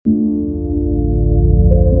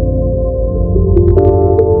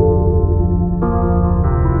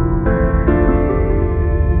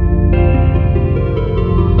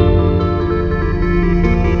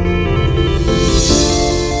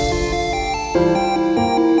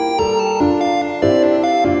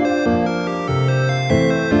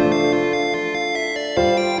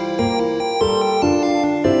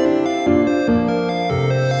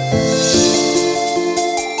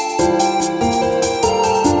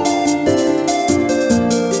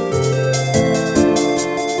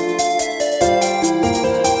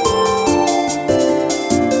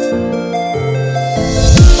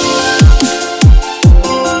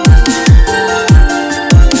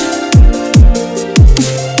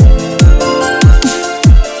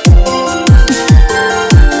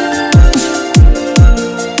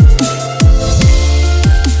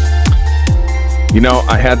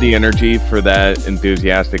I had the energy for that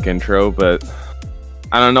enthusiastic intro, but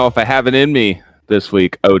I don't know if I have it in me this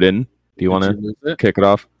week. Odin, do you want to kick it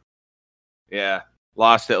off? Yeah,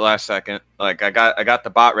 lost it last second. Like I got the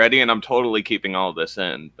bot ready, and I'm totally keeping all of this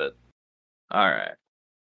in. But all right,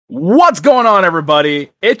 what's going on,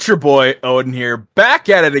 everybody? It's your boy Odin here, back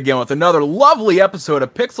at it again with another lovely episode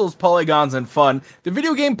of Pixels, Polygons, and Fun, the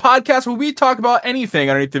video game podcast where we talk about anything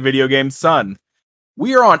underneath the video game sun.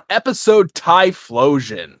 We are on episode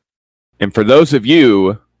Typhlosion. And for those of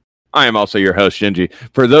you, I am also your host, Shinji.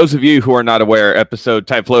 For those of you who are not aware, episode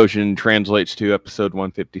Typhlosion translates to episode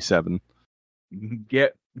 157.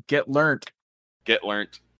 Get learnt. Get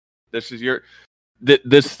learnt. This is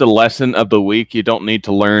this is the lesson of the week. You don't need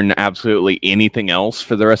to learn absolutely anything else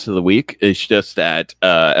for the rest of the week. It's just that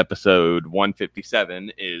episode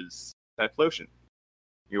 157 is Typhlosion.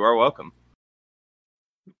 You are welcome.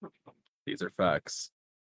 These are facts.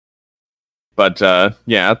 But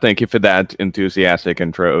yeah, thank you for that enthusiastic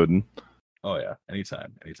intro, Odin. Oh yeah,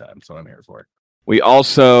 anytime. That's what I'm here for. We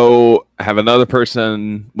also have another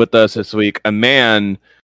person with us this week, a man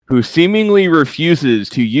who seemingly refuses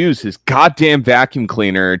to use his goddamn vacuum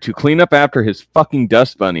cleaner to clean up after his fucking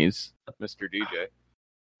dust bunnies, Mr. DJ.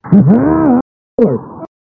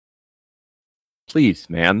 Please,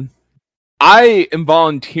 man. I am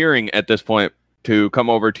volunteering at this point to come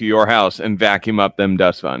over to your house and vacuum up them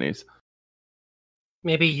dust bunnies.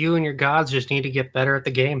 Maybe you and your gods just need to get better at the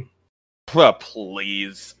game.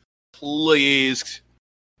 Please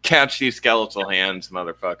catch these skeletal hands,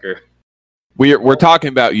 motherfucker. We're talking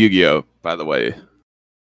about Yu-Gi-Oh, by the way,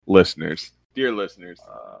 listeners, dear listeners.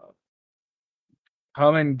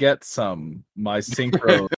 Come and get some. My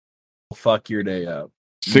synchro will fuck your day up.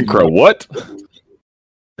 Synchro what?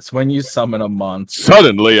 It's when you summon a monster.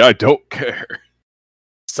 Suddenly, I don't care.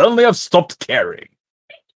 Suddenly, I've stopped caring.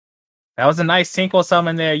 That was a nice synchro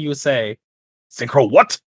summon there, you say. Synchro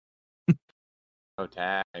what?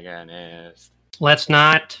 Protagonist. Let's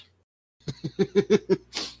not.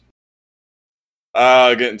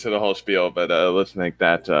 Get into the whole spiel, but let's make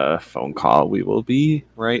that phone call. We will be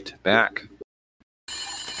right back.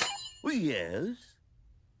 Yes,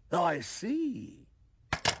 I see.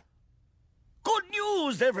 Good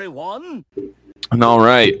news, everyone! And all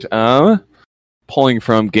right, pulling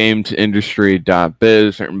from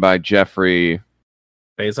game2industry.biz, written by Jeffrey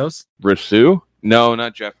Bezos? Rousseau? No,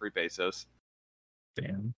 not Jeffrey Bezos.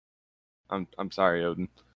 Damn. I'm sorry, Odin.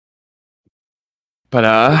 But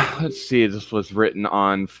let's see, this was written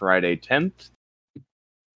on Friday 10th.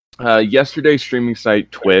 Yesterday's streaming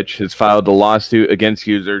site Twitch has filed a lawsuit against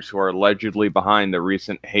users who are allegedly behind the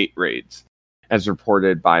recent hate raids. As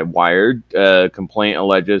reported by Wired, complaint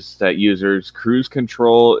alleges that users Cruise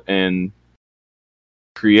Control and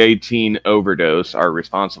Creatine Overdose are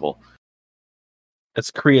responsible.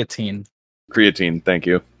 It's creatine. Creatine, thank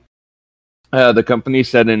you. The company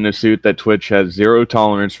said in a suit that Twitch has zero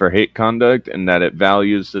tolerance for hate conduct and that it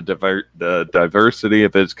values the diversity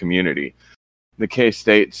of its community. The case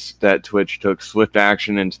states that Twitch took swift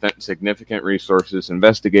action and spent significant resources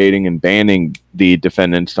investigating and banning the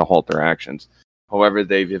defendants to halt their actions. However,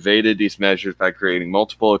 they've evaded these measures by creating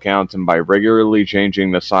multiple accounts and by regularly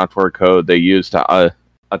changing the software code they use to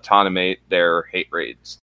automate their hate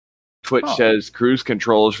raids. Twitch says Cruise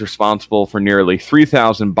Control is responsible for nearly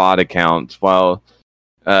 3,000 bot accounts, while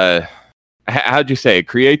how'd you say it?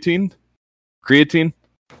 Creatine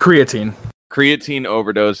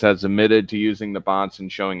Overdose has admitted to using the bots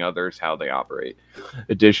and showing others how they operate.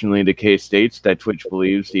 Additionally, the case states that Twitch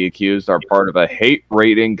believes the accused are part of a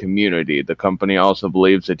hate-raiding community. The company also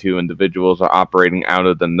believes the two individuals are operating out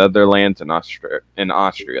of the Netherlands and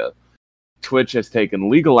Austria. Twitch has taken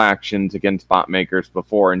legal actions against bot makers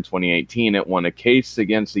before. In 2018, it won a case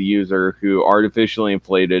against a user who artificially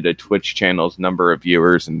inflated a Twitch channel's number of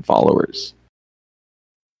viewers and followers.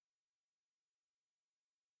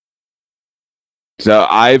 So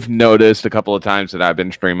I've noticed a couple of times that I've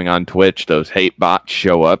been streaming on Twitch, those hate bots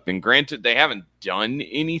show up. And granted, they haven't done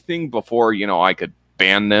anything before, I could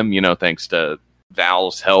ban them, thanks to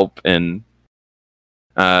Val's help and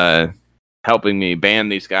helping me ban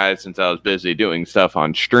these guys since I was busy doing stuff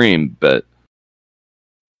on stream. But,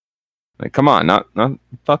 come on, not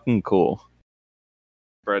fucking cool.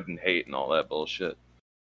 Spreading hate and all that bullshit.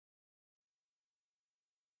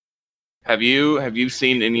 Have you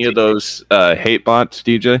seen any of those hate bots,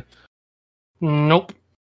 DJ? Nope.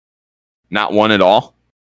 Not one at all?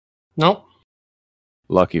 Nope.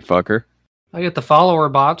 Lucky fucker. I get the follower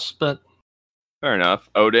bots, but... Fair enough.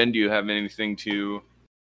 Odin, do you have anything to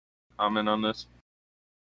comment on this?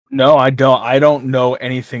 No, I don't. I don't know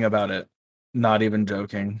anything about it. Not even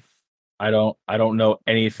joking. I don't know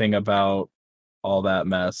anything about all that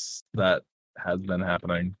mess that has been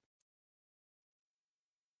happening.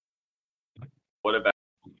 What about,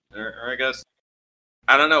 or I guess,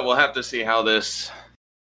 I don't know. We'll have to see how this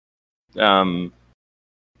kind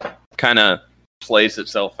of plays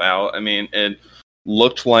itself out. I mean, it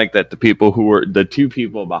looked like that the two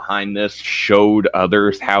people behind this showed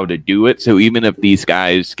others how to do it. So even if these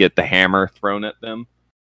guys get the hammer thrown at them,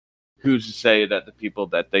 who's to say that the people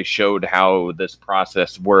that they showed how this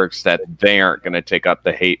process works, that they aren't going to take up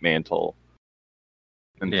the hate mantle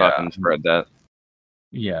and fucking spread that?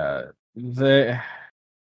 Yeah,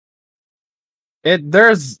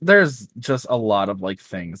 there's just a lot of like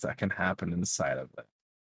things that can happen inside of it.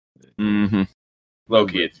 Mm-hmm.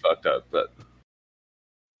 Low-key, it's fucked up, but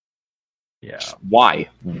yeah. Why?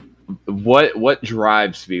 What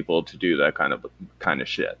drives people to do that kind of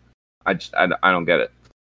shit? I don't get it.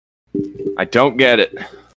 I don't get it.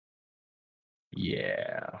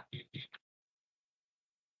 Yeah.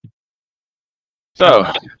 So,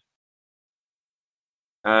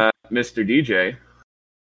 Mr. DJ.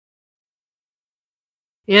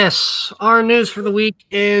 Yes, our news for the week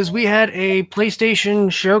is we had a PlayStation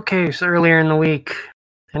showcase earlier in the week,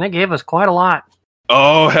 and it gave us quite a lot.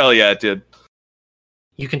 Oh, hell yeah, it did.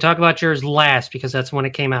 You can talk about yours last because that's when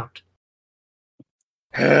it came out.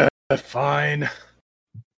 Fine.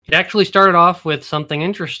 It actually started off with something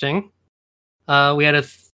interesting. We had a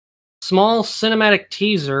small cinematic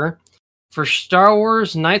teaser for Star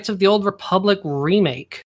Wars Knights of the Old Republic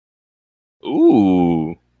remake.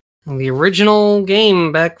 Ooh. The original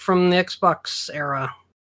game back from the Xbox era.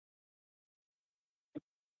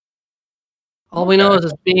 All we know is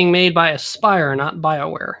it's being made by Aspyr, not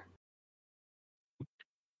BioWare.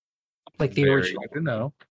 Like the original. Good to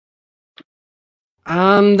know.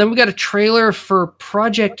 Then we got a trailer for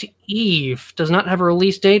Project Eve. Does not have a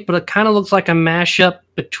release date, but it kind of looks like a mashup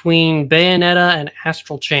between Bayonetta and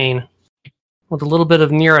Astral Chain, with a little bit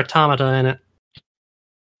of Nier Automata in it.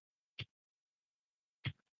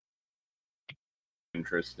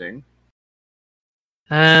 Interesting.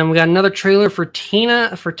 And we got another trailer for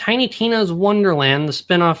Tiny Tina's Wonderland, the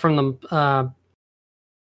spinoff from the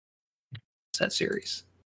that series.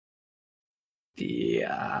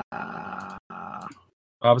 Yeah.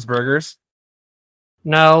 Bob's Burgers?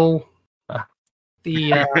 No.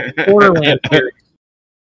 The Borderlands series.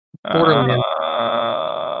 Borderlands.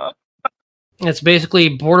 It's basically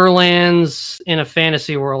Borderlands in a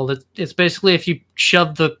fantasy world. It's basically if you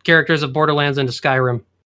shove the characters of Borderlands into Skyrim.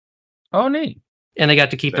 Oh, neat. And they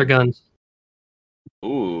got to keep their guns.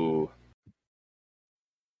 Ooh.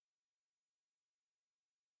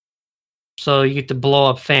 So you get to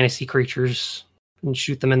blow up fantasy creatures and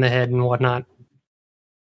shoot them in the head and whatnot.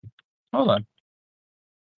 Hold on.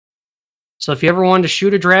 So if you ever wanted to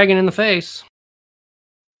shoot a dragon in the face.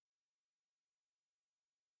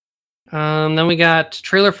 Then we got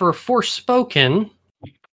trailer for Forspoken,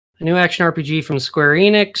 a new action RPG from Square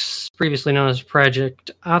Enix, previously known as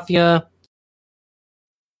Project Athia.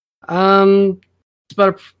 It's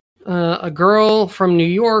about a girl from New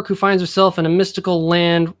York who finds herself in a mystical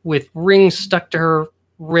land with rings stuck to her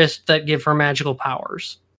wrist that give her magical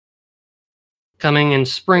powers. Coming in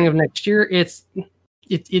spring of next year, it's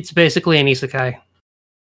basically an isekai.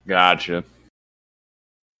 Gotcha.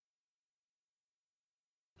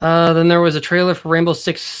 Then there was a trailer for Rainbow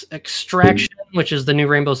Six Extraction, which is the new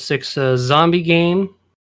Rainbow Six zombie game.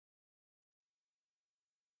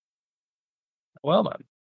 Well done.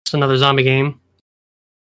 It's another zombie game.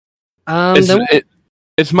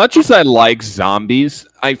 As much as I like zombies,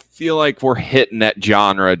 I feel like we're hitting that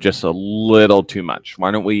genre just a little too much. Why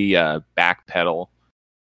don't we backpedal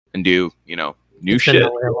and do, new it's shit? been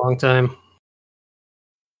that way a long time.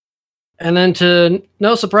 And then, to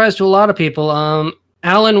no surprise to a lot of people,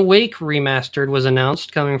 Alan Wake Remastered was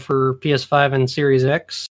announced, coming for PS5 and Series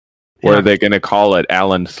X. What are they going to call it?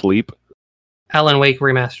 Alan Sleep? Alan Wake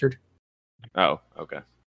Remastered. Oh, okay.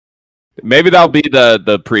 Maybe that'll be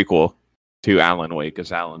the prequel to Alan Wake,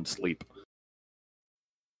 as Alan Sleep.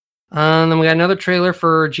 Then we got another trailer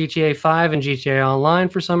for GTA 5 and GTA Online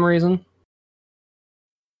for some reason.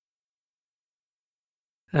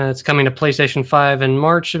 It's coming to PlayStation 5 in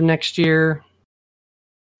March of next year.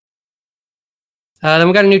 Then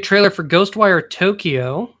we got a new trailer for Ghostwire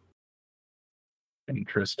Tokyo.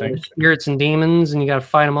 Interesting. Spirits and demons, and you got to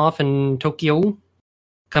fight them off in Tokyo.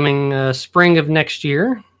 Coming spring of next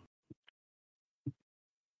year.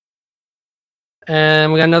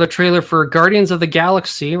 And we got another trailer for Guardians of the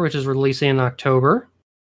Galaxy, which is releasing in October.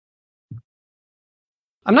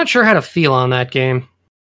 I'm not sure how to feel on that game.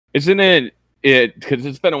 Isn't it Because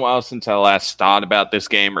it's been a while since I last thought about this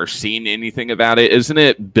game or seen anything about it. Isn't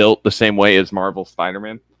it built the same way as Marvel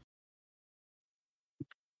Spider-Man?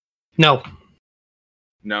 No.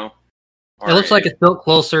 No? It looks like it's built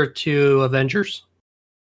closer to Avengers.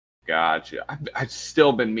 Gotcha. I've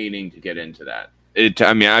still been meaning to get into that.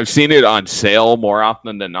 I've seen it on sale more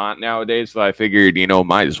often than not nowadays, so I figured,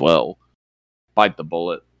 might as well bite the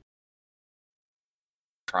bullet.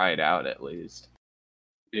 Try it out, at least.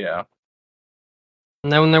 Yeah.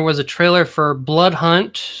 And then there was a trailer for Blood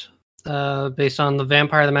Hunt, based on the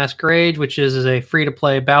Vampire the Masquerade, which is a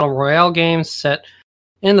free-to-play battle royale game set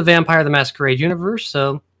in the Vampire the Masquerade universe.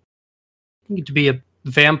 So you get to be a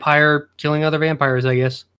vampire killing other vampires, I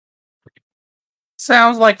guess.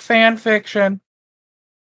 Sounds like fan fiction.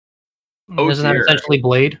 Isn't that essentially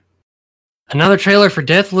Blade? Another trailer for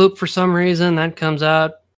Deathloop for some reason. That comes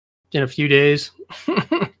out in a few days.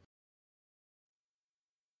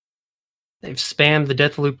 They've spammed the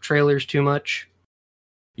Deathloop trailers too much.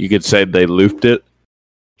 You could say they looped it.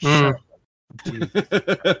 We're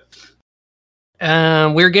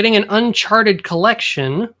getting an Uncharted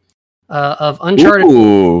collection of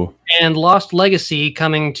Uncharted and Lost Legacy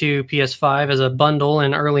coming to PS5 as a bundle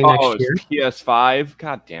in early next year. PS5?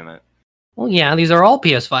 God damn it. Well, yeah, these are all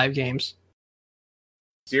PS5 games.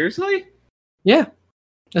 Seriously? Yeah.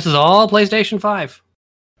 This is all PlayStation 5.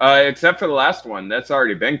 Except for the last one. That's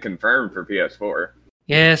already been confirmed for PS4.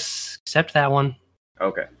 Yes, except that one.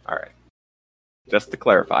 Okay, alright. Just to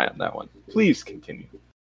clarify on that one. Please continue.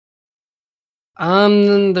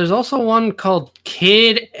 There's also one called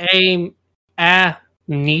Kid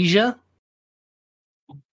Amnesia.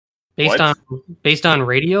 Based on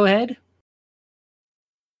Radiohead.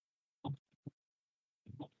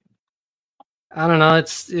 I don't know.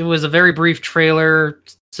 It was a very brief trailer,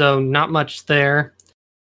 so not much there.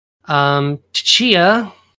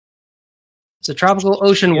 Chia. It's a tropical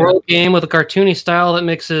ocean world game with a cartoony style that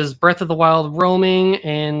mixes Breath of the Wild roaming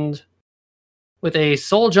and with a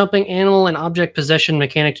soul-jumping animal and object possession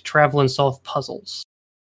mechanic to travel and solve puzzles.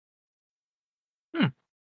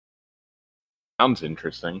 Sounds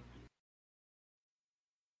interesting.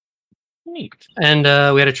 Neat. And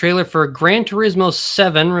we had a trailer for Gran Turismo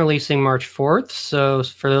 7 releasing March 4th. So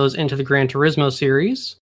for those into the Gran Turismo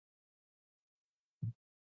series.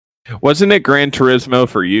 Wasn't it Gran Turismo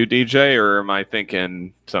for you, DJ, or am I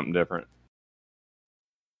thinking something different?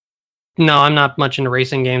 No, I'm not much into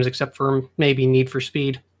racing games except for maybe Need for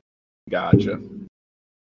Speed. Gotcha.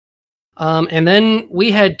 And then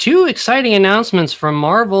we had two exciting announcements from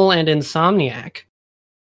Marvel and Insomniac.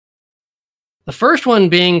 The first one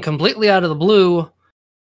being completely out of the blue,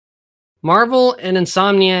 Marvel and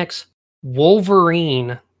Insomniac's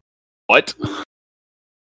Wolverine. What?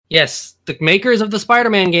 Yes, the makers of the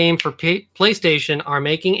Spider-Man game for PlayStation are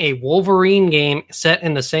making a Wolverine game set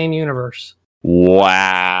in the same universe.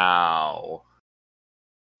 Wow.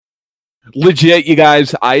 Legit, you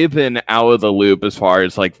guys, I have been out of the loop as far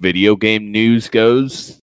as like video game news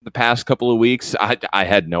goes the past couple of weeks. I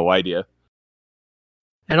had no idea.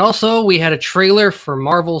 And also, we had a trailer for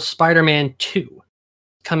Marvel's Spider-Man 2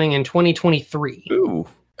 coming in 2023. Ooh,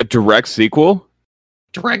 a direct sequel?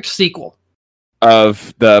 Direct sequel.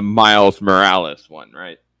 Of the Miles Morales one,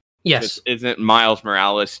 right? Yes. Isn't Miles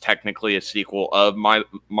Morales technically a sequel of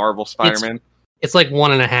Marvel Spider-Man? It's like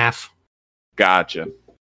 1.5. Gotcha.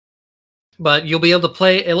 But you'll be able to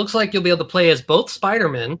play... It looks like you'll be able to play as both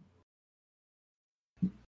Spider-Men.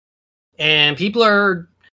 And people are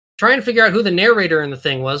trying to figure out who the narrator in the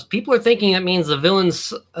thing was. People are thinking that means the villain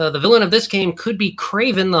of this game could be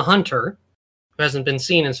Kraven the Hunter, who hasn't been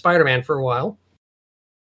seen in Spider-Man for a while.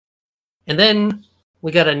 And then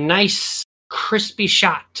we got a nice, crispy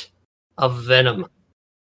shot of Venom.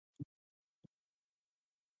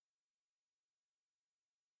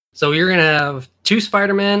 So you're going to have two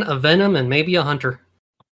Spider-Man, a Venom, and maybe a Hunter.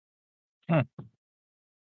 And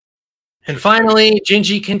finally,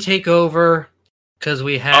 Gingy can take over because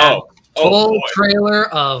we have full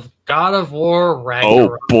trailer of God of War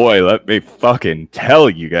Ragnarok. Oh boy, let me fucking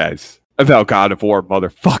tell you guys about God of War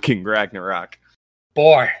motherfucking Ragnarok.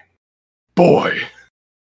 Boy.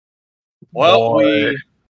 Well, we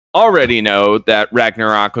already know that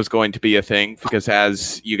Ragnarok was going to be a thing because,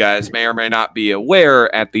 as you guys may or may not be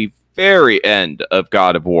aware, at the very end of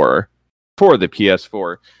God of War for the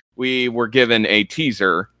PS4, we were given a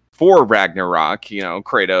teaser for Ragnarok. You know,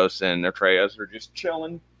 Kratos and Atreus are just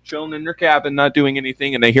chilling in their cabin, not doing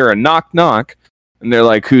anything, and they hear a knock, and they're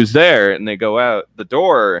like, "Who's there?" And they go out the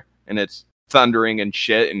door, and it's thundering and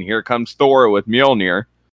shit, and here comes Thor with Mjolnir.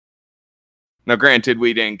 Now, granted,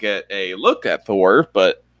 we didn't get a look at Thor,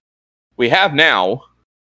 but we have now.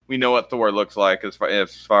 we know what Thor looks like as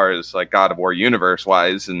far as like God of War universe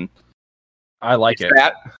wise, and I like he's it.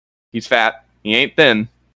 fat. He's fat. He ain't thin.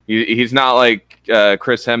 He's not like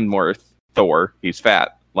Chris Hemsworth Thor. He's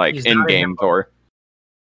fat, like He's in not a game himbo. Thor.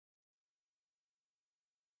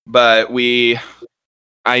 But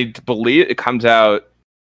I believe it comes out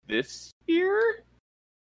this year.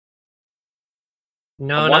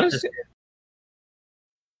 No, I not wanna this. say-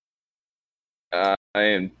 I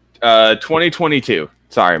am 2022.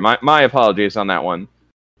 Sorry, my apologies on that one.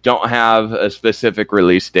 Don't have a specific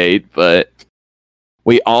release date, but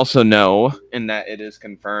we also know in that it is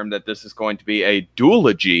confirmed that this is going to be a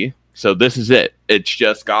duology. So this is it. It's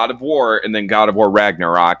just God of War and then God of War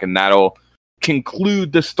Ragnarok, and that'll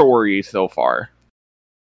conclude the story so far.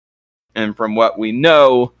 And from what we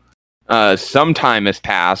know, some time has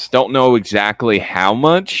passed. Don't know exactly how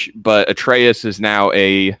much, but Atreus is now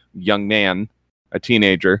a young man, a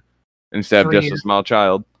teenager, instead of 3 just a years. small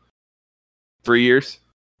child. 3 years?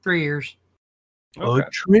 3 years. Okay.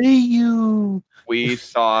 Atreyu. We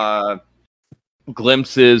saw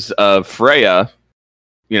glimpses of Freya,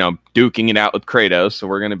 duking it out with Kratos, so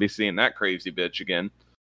we're going to be seeing that crazy bitch again.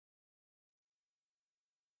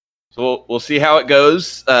 So we'll see how it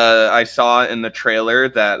goes. I saw in the trailer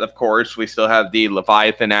that, of course, we still have the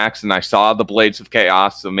Leviathan axe, and I saw the Blades of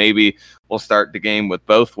Chaos, so maybe we'll start the game with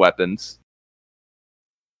both weapons.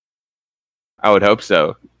 I would hope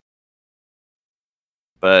so.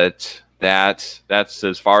 But that's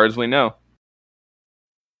as far as we know.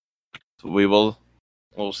 So we'll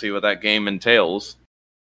see what that game entails.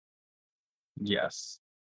 Yes.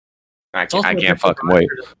 I It's also a can't different fucking wait.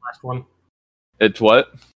 director than the last one. It's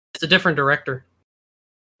what? It's a different director.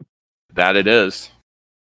 That it is.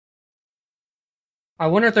 I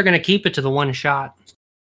wonder if they're going to keep it to the one shot.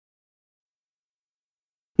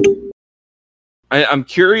 I'm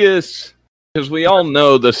curious, because we all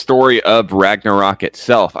know the story of Ragnarok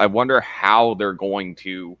itself. I wonder how they're going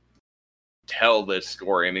to tell this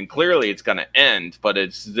story. I mean, clearly it's going to end, but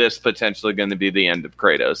is this potentially going to be the end of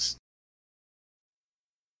Kratos?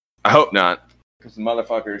 I hope not, because the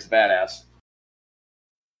motherfucker is badass.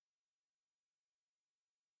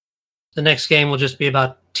 The next game will just be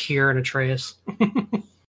about Tyr and Atreus.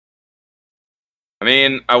 I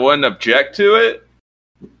mean, I wouldn't object to it,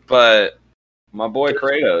 but my boy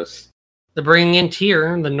Kratos. They're bringing in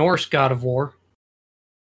Tyr, the Norse god of war.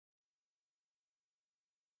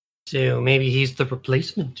 So maybe he's the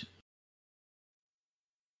replacement.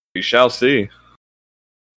 We shall see.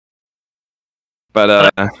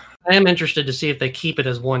 But I am interested to see if they keep it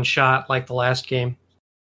as one shot like the last game.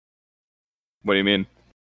 what do you mean?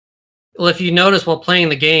 Well, if you notice while playing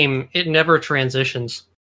the game, it never transitions.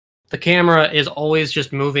 The camera is always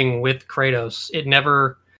just moving with Kratos. It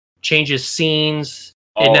never changes scenes.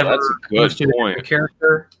 It Oh, never that's a moves good to a point. different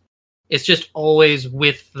character. It's just always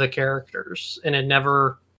with the characters, and it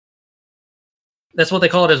never. That's what they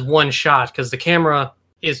call it as one shot, because the camera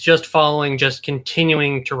is just following, just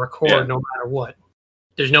continuing to record no matter what.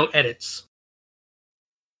 There's no edits.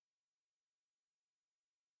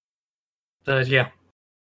 But yeah.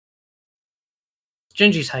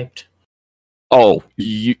 Genji's hyped. Oh,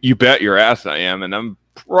 you bet your ass I am, and I'm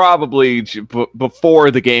probably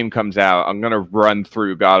before the game comes out, I'm gonna run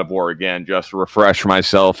through God of War again just to refresh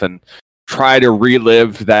myself and try to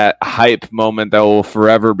relive that hype moment that will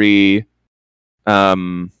forever be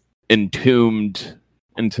entombed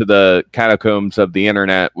into the catacombs of the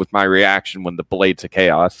internet with my reaction when the Blades of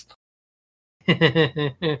Chaos.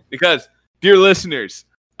 Because, dear listeners,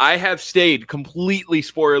 I have stayed completely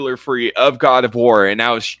spoiler-free of God of War, and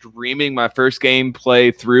I was streaming my first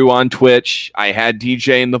gameplay through on Twitch. I had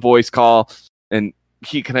DJ in the voice call, and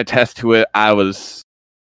he can attest to it. I was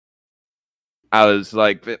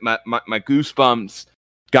like, my goosebumps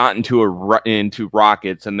got into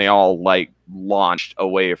rockets, and they all like launched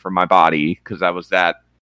away from my body because I was that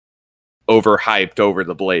overhyped over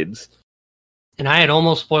the Blades. And I had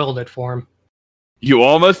almost spoiled it for him. You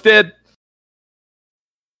almost did?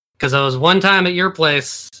 Because I was one time at your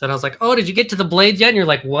place, and I was like, oh, did you get to the Blades yet? And you're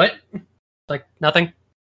like, what? Like, nothing?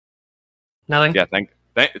 Nothing?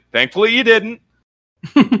 Yeah, thankfully you didn't.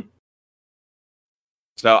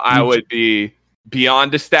 So I would be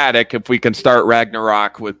beyond ecstatic if we can start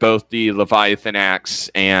Ragnarok with both the Leviathan axe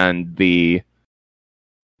and the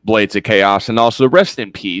Blades of Chaos, and also rest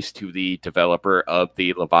in peace to the developer of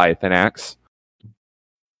the Leviathan axe.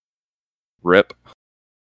 RIP.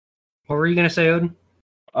 What were you going to say, Odin?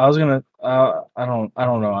 I was gonna. I don't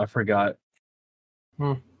know. I forgot.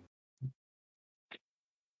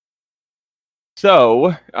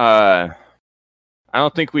 So, I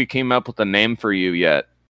don't think we came up with a name for you yet,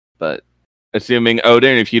 but Assuming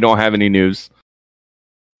Odin, if you don't have any news.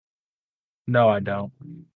 No, I don't.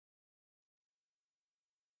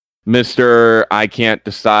 Mr. I can't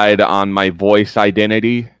decide on my voice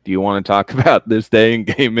identity. Do you want to talk about this day in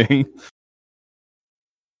gaming?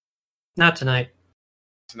 Not tonight.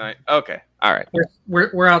 Tonight? Okay. All right.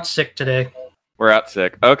 We're out sick today. We're out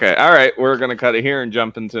sick. Okay. All right. We're going to cut it here and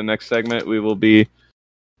jump into the next segment. We will be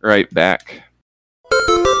right back.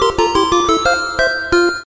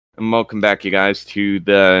 And welcome back, you guys, to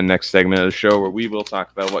the next segment of the show where we will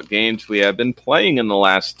talk about what games we have been playing in the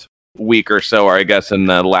last week or so, or I guess in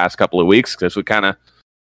the last couple of weeks, because we kind of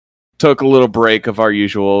took a little break of our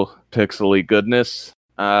usual pixely goodness.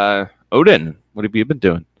 Odin, what have you been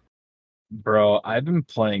doing? Bro, I've been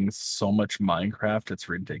playing so much Minecraft, it's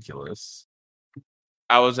ridiculous.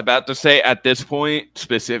 I was about to say, at this point,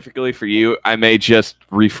 specifically for you, I may just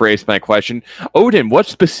rephrase my question. Odin, what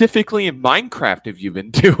specifically in Minecraft have you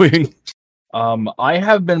been doing? I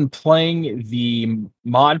have been playing the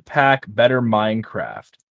mod pack Better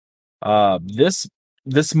Minecraft.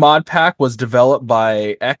 This mod pack was developed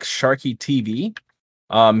by X Sharky TV.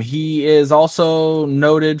 He is also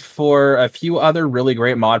noted for a few other really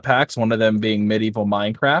great mod packs, one of them being Medieval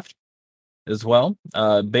Minecraft as well.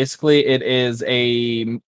 Basically, it is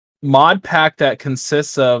a mod pack that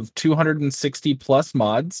consists of 260 plus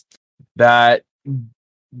mods that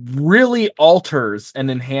really alters and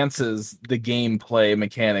enhances the gameplay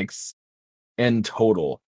mechanics in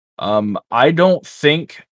total. I don't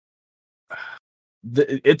think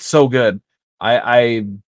it's so good. I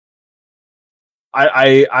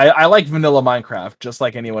like vanilla Minecraft just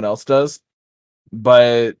like anyone else does,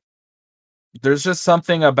 but there's just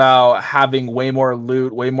something about having way more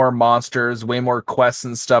loot, way more monsters, way more quests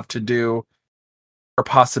and stuff to do, or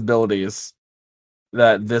possibilities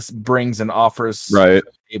that this brings and offers Right. to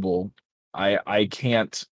the table. I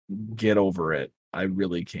can't get over it. I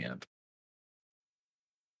really can't.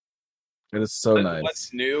 It is so nice.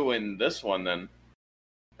 What's new in this one then?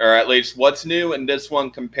 Or at least what's new in this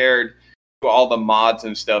one compared to all the mods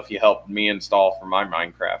and stuff you helped me install for my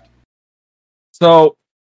Minecraft? So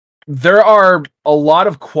there are a lot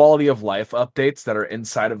of quality of life updates that are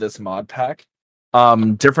inside of this mod pack.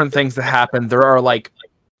 Different things that happen. There are like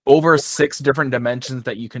over 6 different dimensions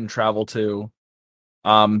that you can travel to.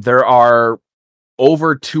 There are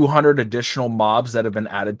over 200 additional mobs that have been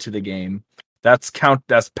added to the game. That's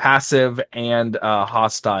passive and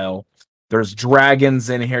hostile. There's dragons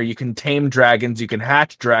in here. You can tame dragons, you can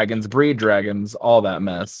hatch dragons, breed dragons, all that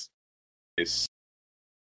mess. Nice.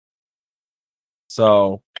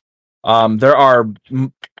 So there are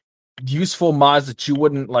useful mods that you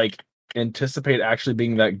wouldn't like anticipate actually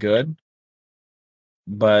being that good,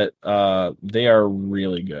 but they are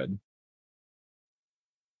really good.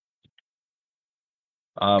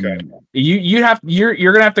 Okay. You're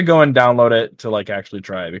gonna have to go and download it to like actually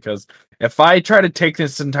try it, because if I try to take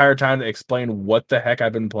this entire time to explain what the heck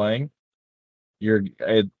I've been playing,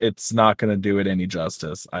 it's not gonna do it any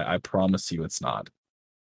justice. I promise you, it's not.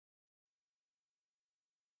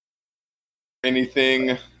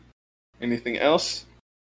 Anything else?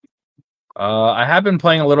 I have been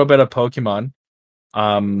playing a little bit of Pokemon.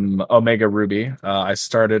 Omega Ruby. I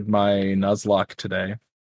started my Nuzlocke today.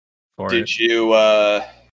 Did you, I'm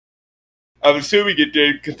assuming you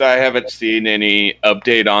did because I haven't seen any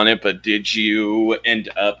update on it, but did you end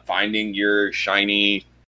up finding your shiny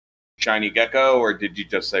gecko, or did you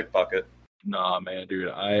just say fuck it? Nah, man, dude.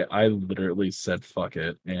 I literally said fuck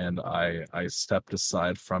it, and I stepped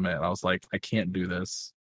aside from it. I was like, I can't do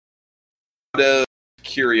this. Out of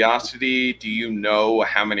curiosity, do you know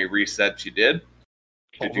how many resets you did?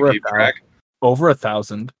 Did you keep track? Over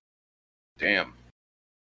 1,000. Damn.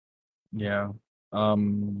 Yeah.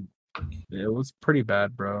 It was pretty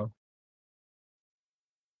bad, bro.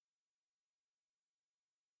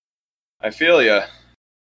 I feel ya.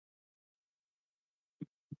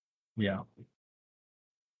 Yeah.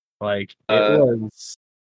 Like it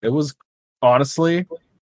was honestly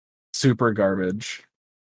super garbage.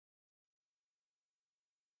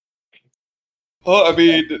 Well, I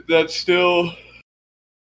mean, that's still...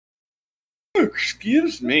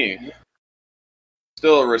 Excuse me.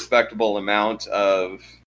 Still a respectable amount of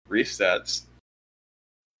resets.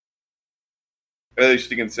 At least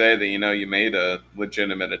you can say that, you made a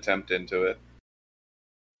legitimate attempt into it.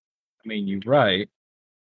 I mean, you're right.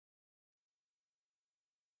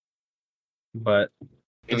 But the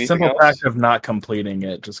Anything simple else? fact of not completing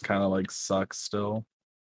it just kind of like sucks still.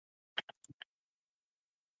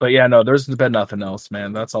 But yeah, no, there's been nothing else,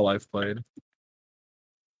 man. That's all I've played.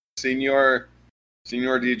 Senior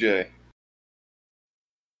DJ.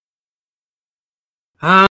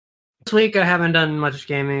 I this week I haven't done much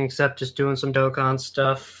gaming except just doing some Dokkan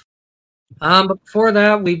stuff. But before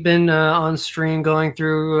that, we've been on stream going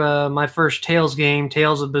through my first Tales game,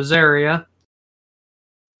 Tales of Berseria.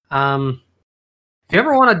 If you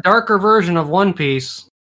ever want a darker version of One Piece,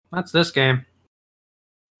 that's this game.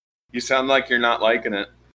 You sound like you're not liking it.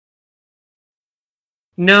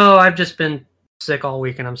 No, I've just been sick all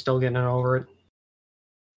week and I'm still getting over it.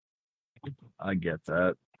 I get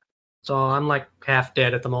that. So I'm like half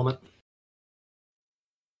dead at the moment.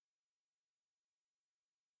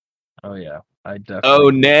 Oh yeah, I definitely. Oh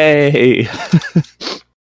nay!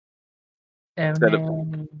 Oh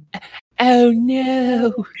no. Oh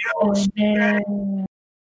no! Oh no!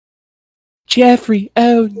 Jeffrey,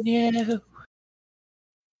 oh no!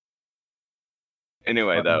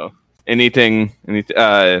 Anyway, though, any Dokkan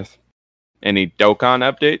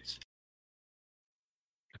updates?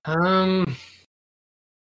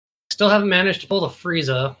 Still haven't managed to pull the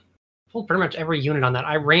Frieza. Pulled pretty much every unit on that.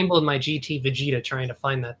 I rainbowed my GT Vegeta trying to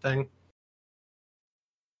find that thing.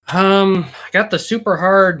 I got the super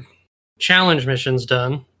hard challenge missions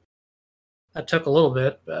done. That took a little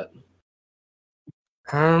bit, but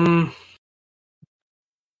and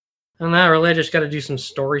that really I just got to do some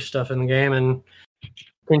story stuff in the game and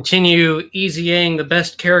continue easying the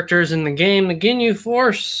best characters in the game, the Ginyu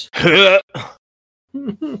Force.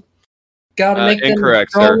 Gotta make them as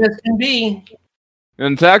strong as can be.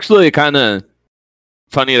 And it's actually kind of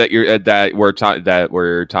funny that we're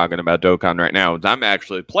talking about Dokkan right now. I'm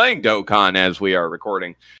actually playing Dokkan as we are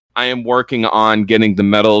recording. I am working on getting the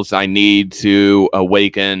medals I need to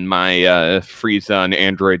awaken my Frieza and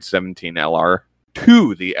Android 17 LR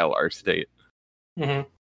to the LR state. Mm-hmm.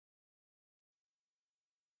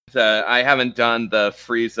 I haven't done the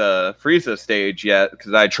Frieza stage yet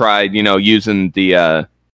because I tried, using the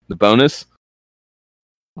bonus.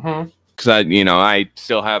 Mm-hmm. Because I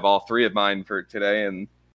still have all three of mine for today and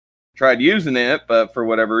tried using it, but for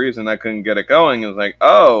whatever reason I couldn't get it going. It was like,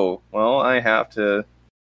 oh, well, I have to.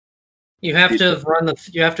 You have to have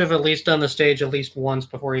You have to have at least done the stage at least once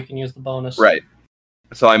before you can use the bonus. Right.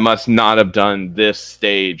 So I must not have done this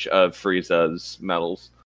stage of Frieza's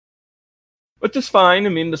medals, which is fine. I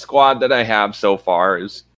mean, the squad that I have so far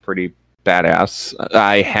is pretty badass.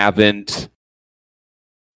 I haven't.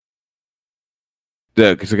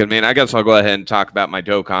 I guess I'll go ahead and talk about my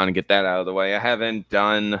Dokkan and get that out of the way. I haven't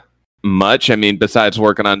done much. I mean, besides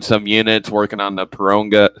working on some units, working on the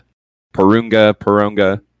Porunga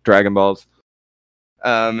Dragon Balls.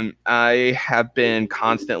 I have been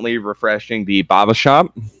constantly refreshing the Baba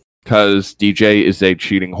Shop because DJ is a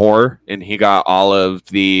cheating whore, and he got all of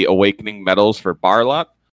the Awakening medals for Barlot.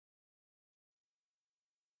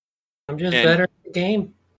 I'm just better at the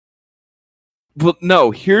game. Well,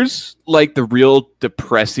 no, here's like the real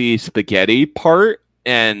depressy spaghetti part,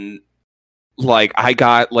 and like I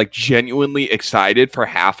got like genuinely excited for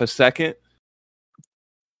half a second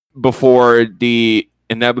before the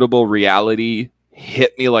inevitable reality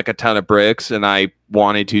hit me like a ton of bricks, and I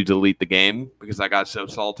wanted to delete the game because I got so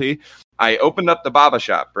salty. I opened up the Baba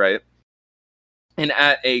Shop, right? And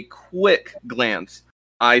at a quick glance,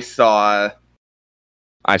 I saw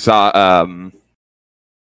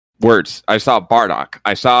words. I saw Bardock.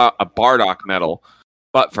 I saw a Bardock medal,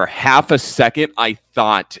 but for half a second, I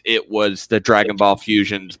thought it was the Dragon Ball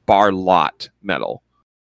Fusion's Barlot medal.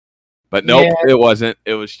 But nope, It wasn't.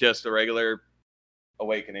 It was just a regular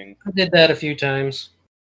Awakening. I did that a few times.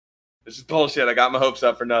 This is bullshit. I got my hopes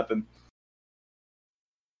up for nothing.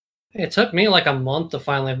 It took me like a month to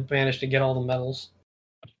finally manage to get all the medals.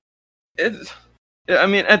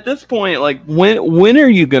 At this point, like, when are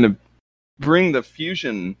you gonna bring the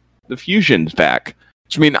fusions back?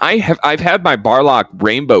 I mean, I've had my Barlock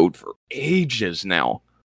rainbowed for ages now,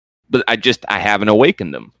 but I haven't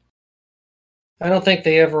awakened them. I don't think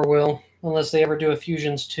they ever will, unless they ever do a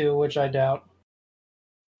Fusions 2, which I doubt.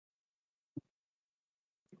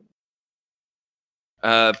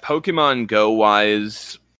 Pokemon Go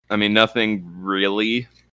wise, I mean, nothing really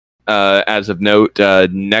as of note.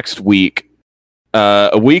 Next week,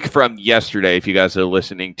 a week from yesterday, if you guys are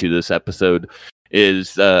listening to this episode,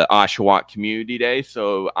 is Oshawott Community Day.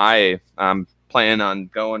 So I'm planning on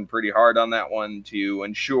going pretty hard on that one to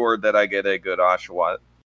ensure that I get a good Oshawott.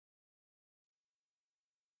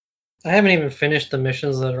 I haven't even finished the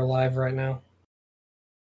missions that are live right now.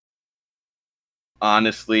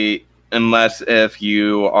 Honestly, unless if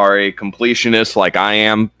you are a completionist like I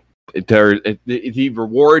am, the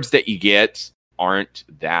rewards that you get aren't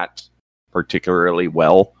that particularly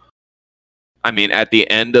well. I mean, at the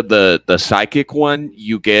end of the psychic one,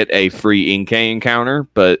 you get a free Inkay encounter,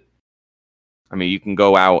 but I mean, you can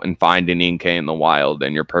go out and find an Inkay in the wild,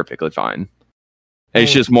 and you're perfectly fine.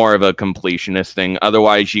 It's just more of a completionist thing.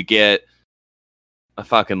 Otherwise, you get a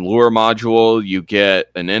fucking lure module, you get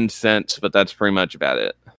an incense, but that's pretty much about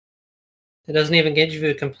it. It doesn't even get you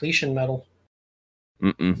a completion medal.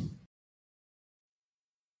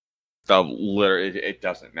 So literally, it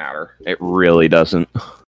doesn't matter. It really doesn't.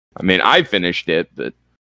 I mean, I finished it, but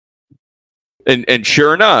and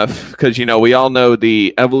sure enough, because we all know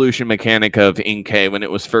the evolution mechanic of Inkay when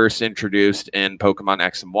it was first introduced in Pokemon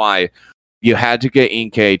X and Y, you had to get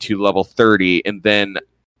Inkay to level 30, and then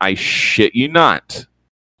I shit you not,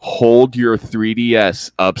 hold your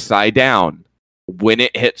 3DS upside down when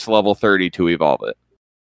it hits level 30 to evolve it.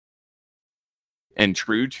 And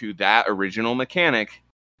true to that original mechanic,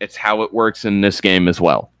 it's how it works in this game as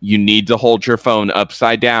well. You need to hold your phone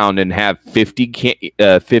upside down and have 50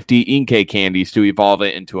 Inkay candies to evolve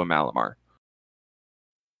it into a Malamar.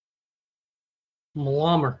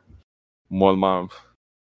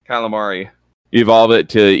 Calamari. Evolve it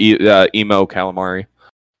to Emo Calamari.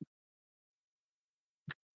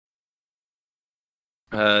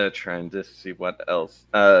 Trying to see what else.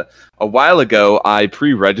 A while ago, I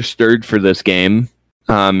pre-registered for this game.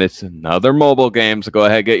 It's another mobile game, so go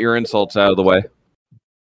ahead, get your insults out of the way.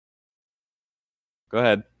 Go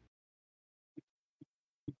ahead.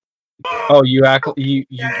 Oh, you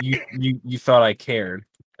thought I cared?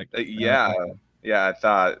 Yeah, I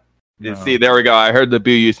thought. No. See, there we go. I heard the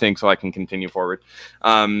boo you thing, so I can continue forward.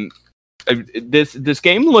 This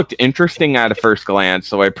game looked interesting at a first glance,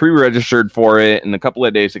 so I pre-registered for it, and a couple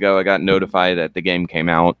of days ago, I got notified that the game came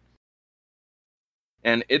out.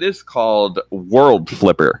 And it is called World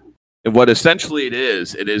Flipper. And what essentially it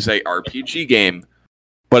is a RPG game,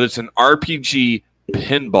 but it's an RPG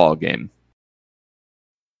pinball game.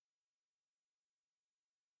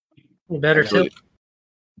 Better too.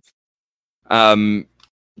 And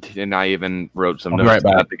I even wrote some notes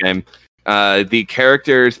about the game. The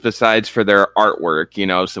characters, besides for their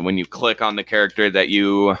artwork, so when you click on the character that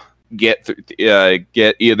you get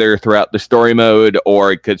either throughout the story mode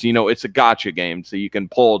or because it's a gacha game, so you can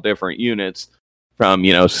pull different units from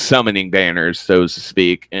summoning banners, so to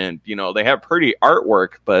speak, and they have pretty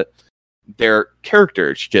artwork, but their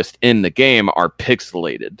characters just in the game are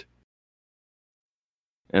pixelated,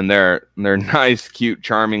 and they're nice, cute,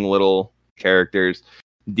 charming little characters.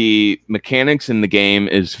 The mechanics in the game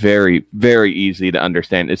is very, very easy to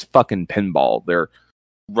understand. It's fucking pinball.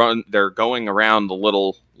 They're going around the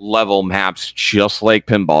little level maps just like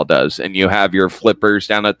pinball does, and you have your flippers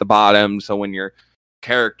down at the bottom, so when your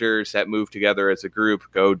characters that move together as a group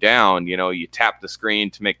go down, you tap the screen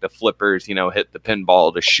to make the flippers hit the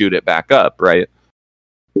pinball to shoot it back up, right?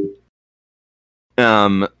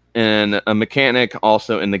 And a mechanic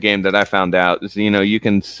also in the game that I found out is you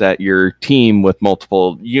can set your team with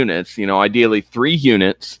multiple units, ideally 3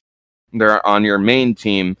 units that are on your main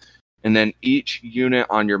team. And then each unit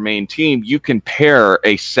on your main team, you can pair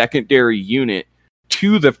a secondary unit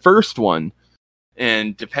to the first one.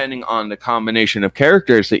 And depending on the combination of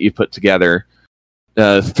characters that you put together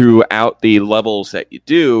throughout the levels that you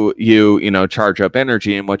do, you charge up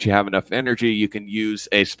energy. And once you have enough energy, you can use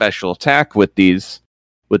a special attack with these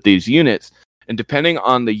units. And depending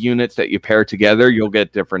on the units that you pair together, you'll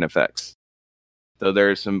get different effects. So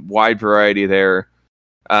there's some wide variety there.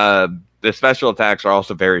 The special attacks are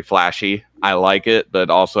also very flashy. I like it,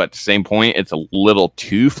 but also at the same point, it's a little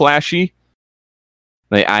too flashy.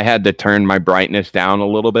 I had to turn my brightness down a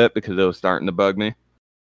little bit because it was starting to bug me.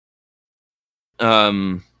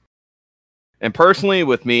 And personally,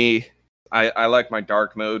 with me, I like my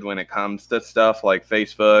dark mode when it comes to stuff like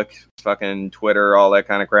Facebook, fucking Twitter, all that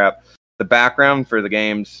kind of crap. The background for the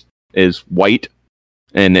games is white,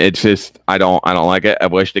 and it's just I don't like it. I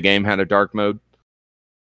wish the game had a dark mode.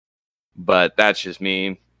 But that's just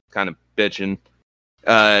me kind of bitching.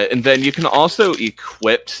 And then you can also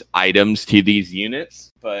equip items to these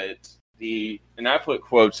units, but and I put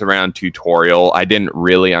quotes around tutorial. I didn't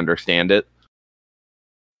really understand it.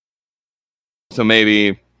 So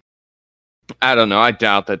maybe, I don't know, I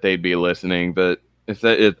doubt that they'd be listening, but if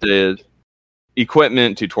the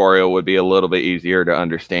equipment tutorial would be a little bit easier to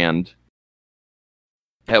understand,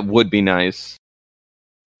 that would be nice.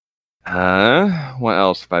 What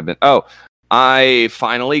else have I been? Oh, I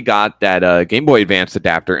finally got that Game Boy Advance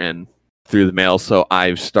adapter in through the mail, so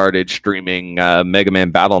I've started streaming Mega Man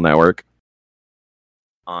Battle Network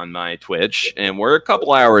on my Twitch, and we're a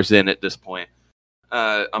couple hours in at this point.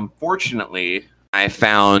 Unfortunately, I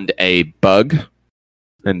found a bug,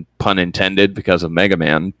 and pun intended because of Mega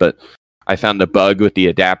Man, but I found a bug with the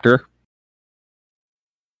adapter.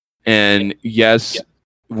 And yes,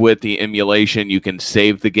 with the emulation, you can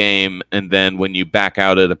save the game, and then when you back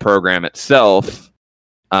out of the program itself,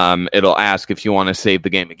 it'll ask if you want to save the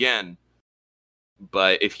game again.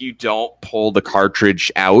 But if you don't pull the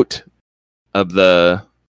cartridge out of the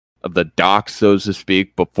dock, so to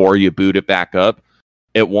speak, before you boot it back up,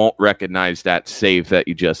 it won't recognize that save that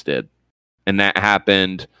you just did. And that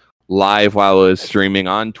happened live while I was streaming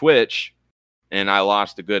on Twitch, and I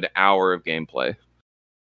lost a good hour of gameplay.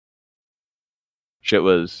 Shit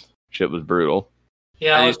was brutal.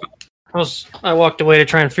 Yeah, I walked away to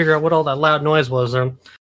try and figure out what all that loud noise was.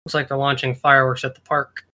 Looks like they're launching fireworks at the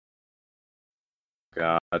park.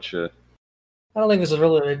 Gotcha. I don't think this is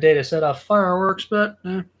really a day to set off fireworks, but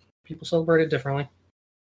people celebrate it differently.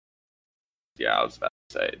 Yeah, I was about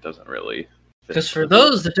to say, it doesn't really... Because for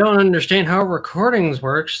those that don't understand how recordings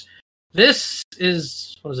works, this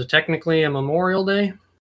is, what is it, technically a Memorial Day?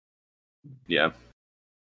 Yeah.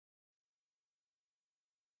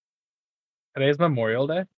 Today's Memorial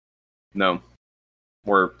Day? No.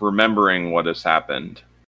 We're remembering what has happened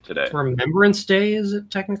today. Remembrance Day, is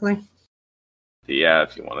it technically? Yeah,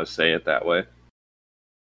 if you want to say it that way.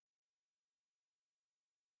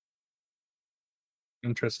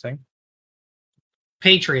 Interesting.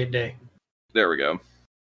 Patriot Day. There we go.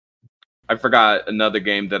 I forgot another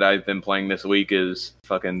game that I've been playing this week is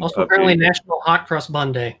fucking Also PUBG. apparently National Hot Cross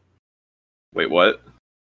Bun Day. Wait, what?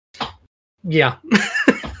 Yeah.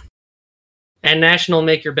 And National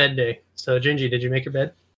Make Your Bed Day. So, Gingy, did you make your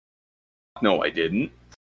bed? No, I didn't.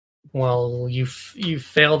 Well, you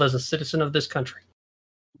failed as a citizen of this country.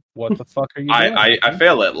 What the fuck are you doing? I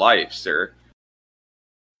fail at life, sir.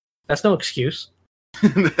 That's no excuse.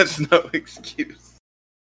 That's no excuse.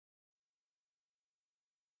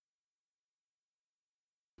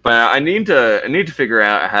 But I need to figure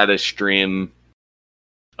out how to stream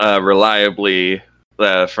reliably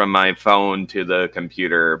from my phone to the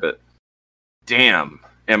computer. But damn,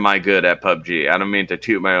 am I good at PUBG? I don't mean to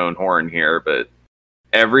toot my own horn here, but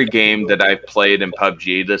every game that I've played in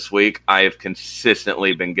PUBG this week, I have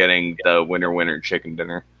consistently been getting the winner chicken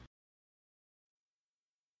dinner.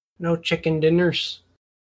 No chicken dinners.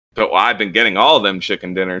 So I've been getting all of them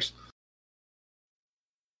chicken dinners.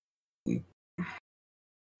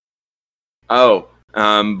 Oh,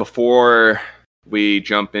 before we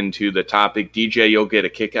jump into the topic, DJ, you'll get a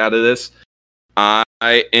kick out of this.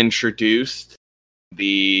 I introduced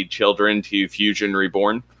the children to Fusion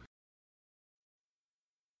Reborn.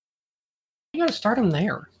 You gotta start them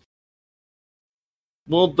there.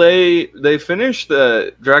 Well, they finished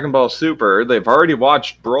the Dragon Ball Super. They've already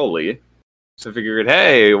watched Broly, so I figured,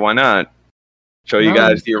 hey, why not show you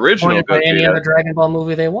guys the original? By any other Dragon Ball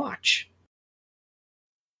movie they watch.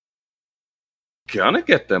 Gonna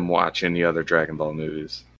get them watching the other Dragon Ball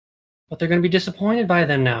movies. But they're going to be disappointed by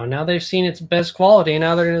them now. Now they've seen its best quality, and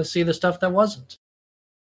now they're going to see the stuff that wasn't.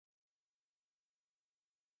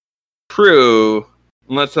 True.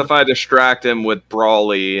 Unless if I distract him with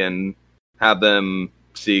Brawly and have them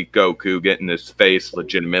see Goku getting his face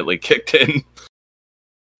legitimately kicked in.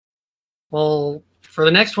 Well, for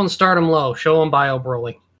the next one, start them low. Show them Bio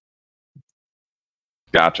Broly.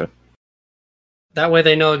 Gotcha. That way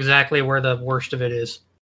they know exactly where the worst of it is.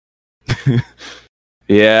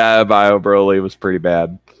 Yeah, Bio Broly was pretty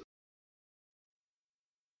bad.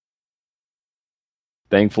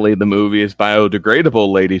 Thankfully, the movie is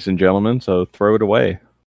biodegradable, ladies and gentlemen, so throw it away.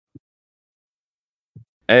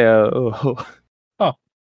 Ayo. Oh.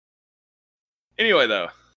 Anyway, though,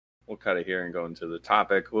 we'll cut it here and go into the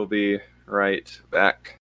topic. We'll be right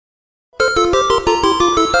back.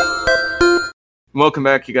 Welcome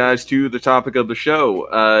back, you guys, to the topic of the show.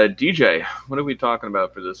 DJ, what are we talking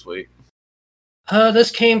about for this week?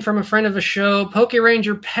 This came from a friend of the show, Poke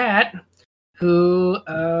Ranger Pat, who,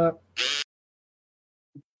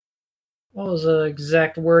 what was the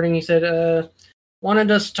exact wording? He said,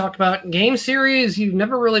 wanted us to talk about game series you've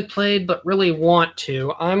never really played but really want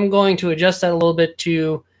to. I'm going to adjust that a little bit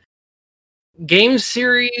to game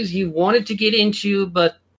series you wanted to get into,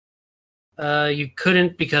 but you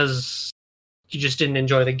couldn't because you just didn't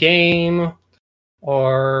enjoy the game,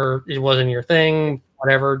 or it wasn't your thing,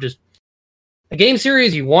 whatever. Just a game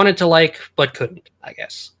series you wanted to like, but couldn't, I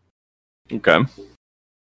guess. Okay.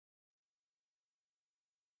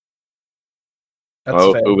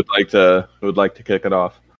 That's fair. Who would like to kick it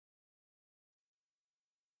off?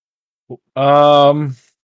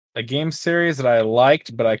 A game series that I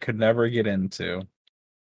liked, but I could never get into.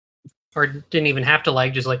 Or didn't even have to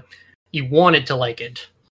like, just like you wanted to like it.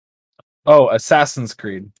 Oh, Assassin's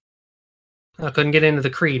Creed. I couldn't get into the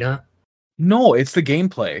Creed, huh? No, it's the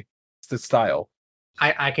gameplay. It's the style.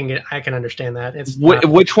 I can understand that. It's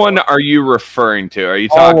Which one are you referring to? Are you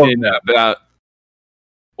All of talking them. about?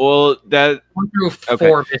 Well, that 1 through okay.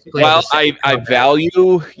 4 basically. have Well, the same I combat.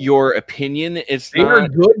 value your opinion. It's They are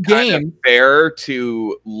not good kind of games. fair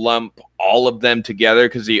to lump all of them together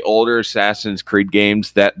because the older Assassin's Creed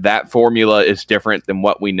games that formula is different than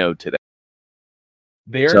what we know today.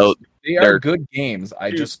 They So are they're good games. I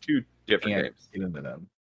just two different can't games. get into them.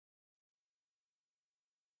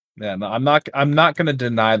 Yeah, no, I'm not going to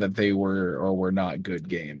deny that they were or were not good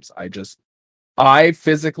games. I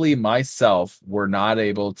physically myself were not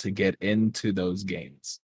able to get into those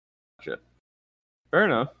games. Fair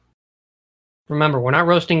enough. Remember, we're not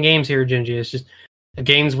roasting games here, Gingy. It's just the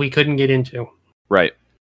games we couldn't get into. Right.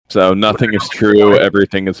 So nothing is true.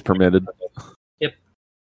 Everything is permitted.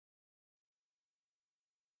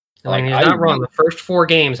 I mean, he's not wrong. The first 4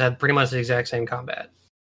 games had pretty much the exact same combat.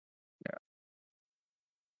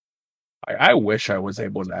 I wish I was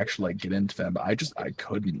able to actually get into them, but I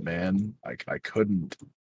couldn't, man. I couldn't.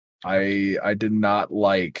 I did not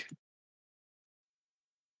like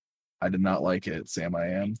it, Sam. I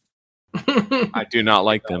am. I do not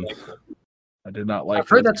like them. I did not like. I've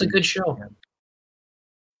heard that's a good show.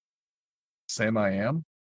 Sam, I am.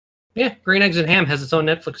 Yeah, Green Eggs and Ham has its own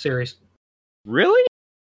Netflix series. Really?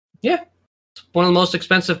 Yeah, it's one of the most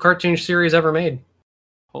expensive cartoon series ever made.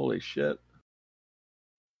 Holy shit.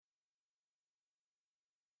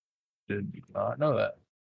 Did not know that.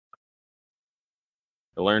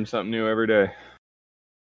 I learn something new every day.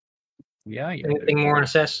 Yeah. Anything more on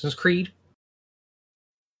Assassin's Creed?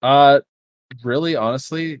 Really,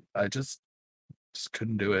 honestly, I just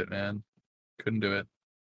couldn't do it, man. Couldn't do it.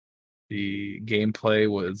 The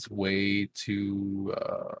gameplay was way too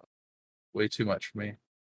much for me.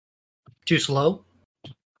 Too slow?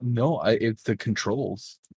 No, it's the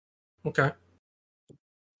controls. Okay.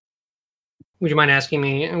 Would you mind asking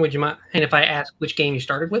me? Would you mind? And if I ask which game you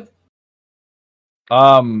started with?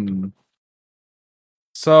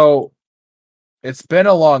 So it's been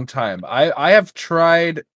a long time. I have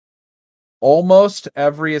tried almost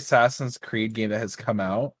every Assassin's Creed game that has come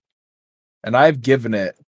out, and I've given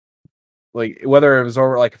it, like, whether it was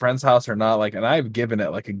over like a friend's house or not, like, and I've given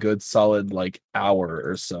it like a good solid like hour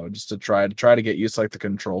or so just to try to get used to like the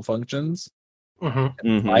control functions.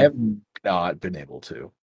 Mm-hmm. I have not been able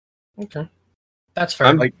to. Okay. That's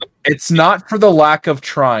fair. Like, it's not for the lack of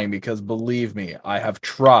trying, because believe me, I have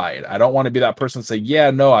tried. I don't want to be that person to say,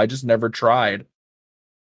 yeah, no, I just never tried.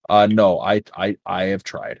 No, I have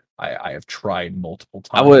tried. I have tried multiple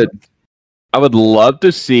times. I would love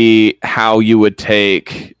to see how you would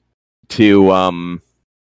take to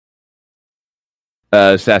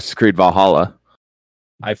Assassin's Creed Valhalla.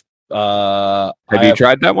 Have you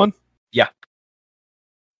tried that one? Yeah.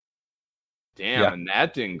 Damn, Yeah. and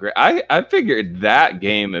that didn't grip. I figured that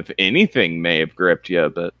game, if anything, may have gripped you,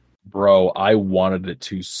 but bro, I wanted it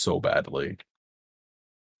to so badly.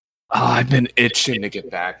 I've been itching to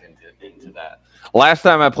get back into that. Last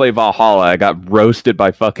time I played Valhalla, I got roasted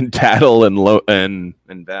by fucking Tattle and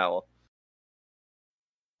Val.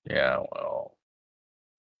 Yeah, well,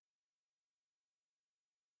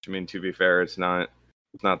 I mean, to be fair, it's not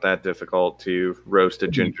that difficult to roast a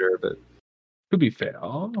ginger, but to be fair.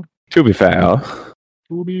 to be fair.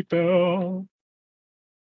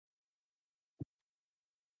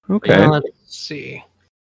 Okay. Let's see.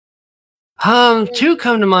 Two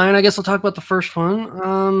come to mind. I guess I'll talk about the first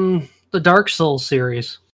one. The Dark Souls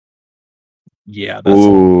series. Yeah,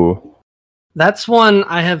 That's one.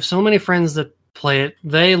 I have so many friends that play it.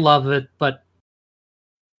 They love it, but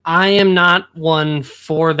I am not one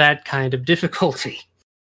for that kind of difficulty.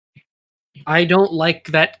 I don't like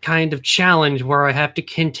that kind of challenge where I have to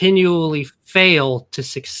continually fail to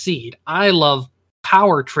succeed. I love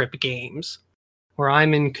power trip games where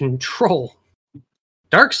I'm in control.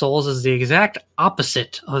 Dark Souls is the exact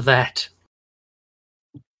opposite of that.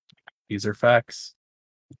 These are facts.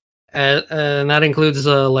 And that includes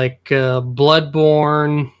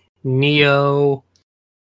Bloodborne, Neo,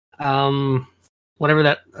 whatever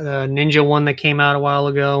that ninja one that came out a while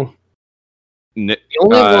ago. The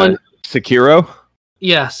only one, Sekiro?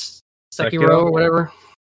 yes, Sekiro or whatever.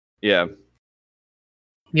 Yeah.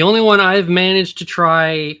 The only one I've managed to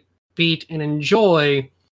try, beat, and enjoy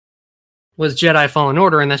was Jedi Fallen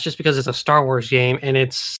Order, and that's just because it's a Star Wars game, and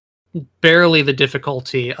it's barely the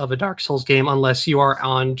difficulty of a Dark Souls game unless you are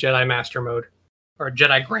on Jedi Master mode or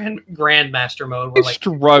Jedi Grand Master mode. I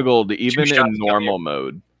struggled even in normal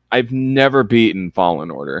mode. I've never beaten Fallen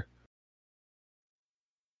Order.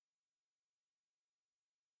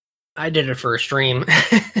 I did it for a stream.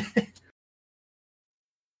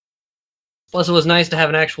 Plus, it was nice to have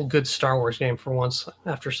an actual good Star Wars game for once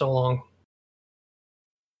after so long.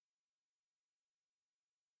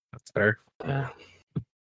 That's fair.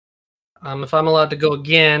 If I'm allowed to go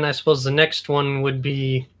again, I suppose the next one would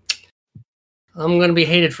be... I'm going to be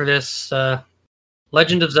hated for this.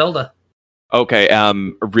 Legend of Zelda. Okay,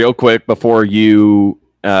 real quick before you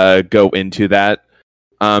go into that,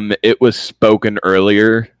 it was spoken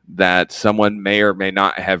earlier that someone may or may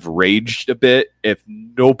not have raged a bit if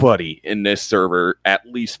nobody in this server at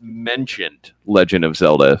least mentioned Legend of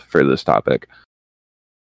Zelda for this topic.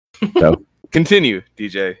 So, continue,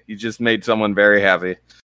 DJ. You just made someone very happy.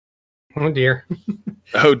 Oh, dear.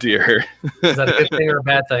 Oh, dear. Is that a good thing or a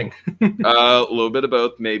bad thing? A little bit of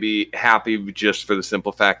both. Maybe happy just for the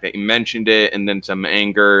simple fact that you mentioned it, and then some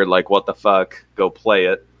anger, like, what the fuck? Go play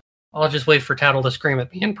it. I'll just wait for Tattle to scream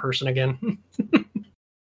at me in person again.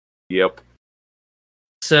 Yep.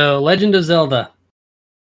 So, Legend of Zelda.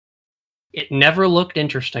 It never looked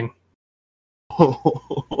interesting. I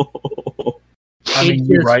mean,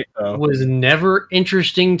 you're right, though. It was never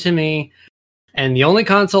interesting to me. And the only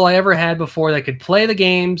console I ever had before that could play the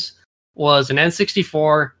games was an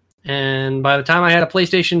N64. And by the time I had a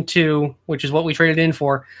PlayStation 2, which is what we traded in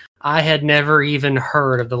for, I had never even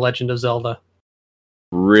heard of The Legend of Zelda.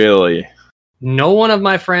 Really? No one of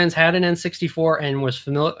my friends had an N64 and was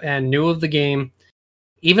familiar and knew of the game.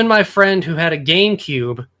 Even my friend who had a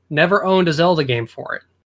GameCube never owned a Zelda game for it.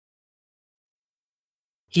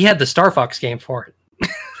 He had the Star Fox game for it.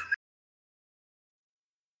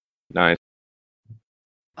 Nice.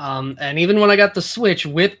 And even when I got the Switch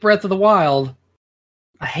with Breath of the Wild,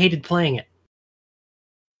 I hated playing it.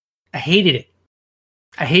 I hated it.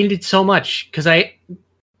 I hated it so much because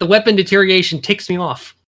the weapon deterioration ticks me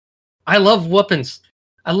off. I love weapons.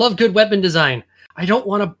 I love good weapon design. I don't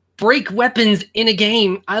want to break weapons in a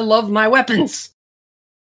game. I love my weapons.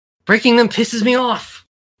 Breaking them pisses me off.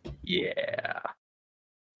 Yeah.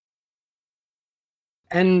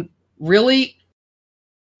 And really,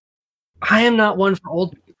 I am not one for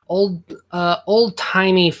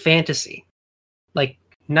old-timey fantasy. Like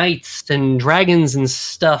knights and dragons and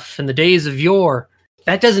stuff in the days of yore.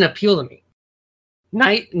 That doesn't appeal to me.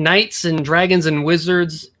 Knights and dragons and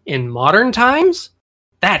wizards in modern times?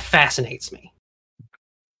 That fascinates me.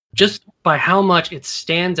 Just by how much it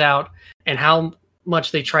stands out and how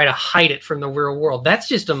much they try to hide it from the real world. That's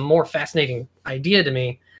just a more fascinating idea to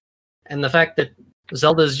me. And the fact that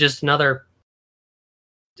Zelda is just another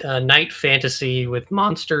knight fantasy with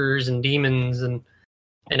monsters and demons and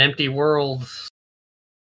an empty world,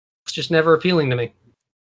 it's just never appealing to me.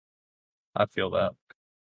 I feel that.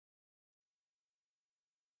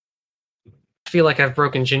 I feel like I've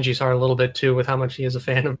broken Gingy's heart a little bit too with how much he is a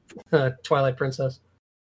fan of Twilight Princess.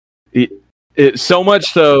 So much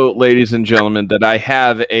so, ladies and gentlemen, that I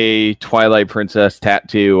have a Twilight Princess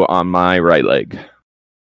tattoo on my right leg.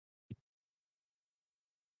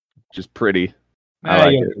 Just pretty. I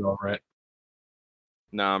like it. All right.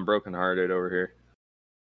 No, I'm brokenhearted over here.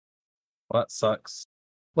 Well, that sucks.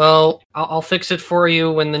 Well, I'll fix it for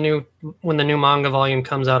you when the new manga volume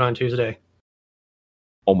comes out on Tuesday.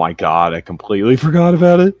 Oh my god, I completely forgot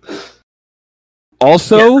about it.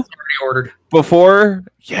 Also, yeah, it's already ordered. Before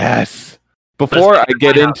I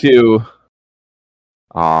get into...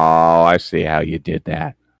 Oh, I see how you did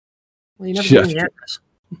that. Well, you never gave me the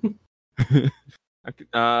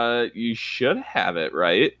address. You should have it,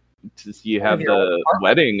 right? You have Maybe the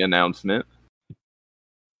wedding announcement.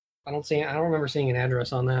 I don't remember seeing an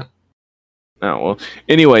address on that. Oh, well.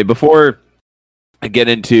 Anyway, before I get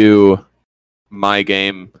into my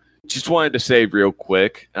game, just wanted to say real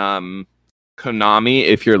quick, Konami,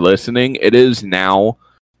 if you're listening, it is now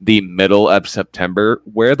the middle of September.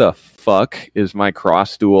 Where the fuck is my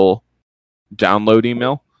cross-dual download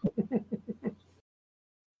email?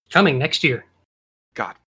 Coming next year.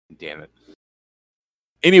 God damn it.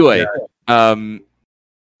 Anyway,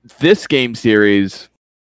 this game series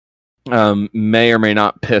may or may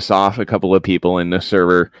not piss off a couple of people in the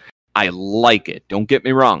server. I like it. Don't get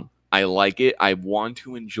me wrong. I like it. I want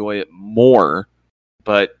to enjoy it more,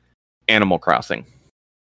 but Animal Crossing.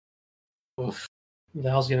 Oof. The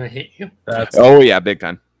hell's gonna hit you? Oh yeah, big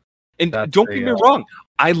time. And don't get me wrong.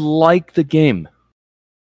 I like the game.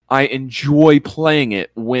 I enjoy playing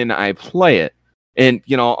it when I play it. And,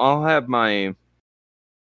 I'll have my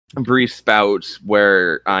brief spouts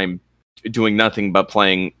where I'm doing nothing but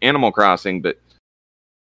playing Animal Crossing, but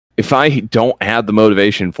if I don't have the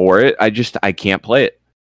motivation for it, I can't play it.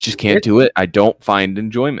 Just can't do it. I don't find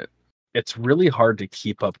enjoyment. It's really hard to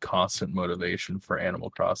keep up constant motivation for Animal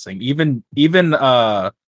Crossing. Even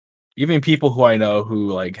even people who I know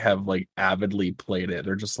who like have like avidly played it,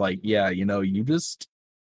 they're just like, yeah, you know, you just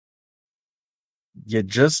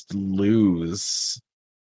lose.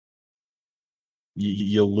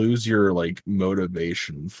 You lose your like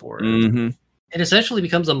motivation for it. Mm-hmm. It essentially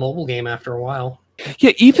becomes a mobile game after a while.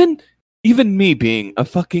 Yeah, even me being a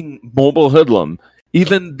fucking mobile hoodlum,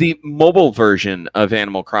 even the mobile version of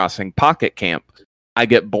Animal Crossing Pocket Camp, I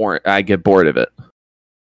get bored of it.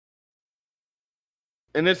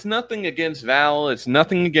 And it's nothing against Val, it's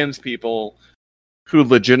nothing against people who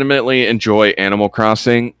legitimately enjoy Animal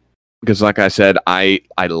Crossing, because like I said, I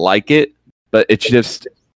like it, but it's just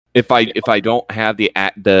if I don't have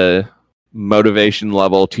the motivation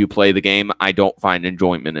level to play the game, I don't find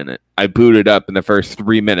enjoyment in it. I boot it up in the first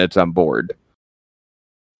 3 minutes, I'm bored.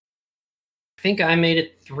 I think I made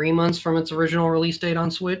it 3 months from its original release date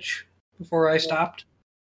on Switch before I stopped.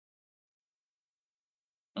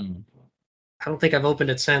 I don't think I've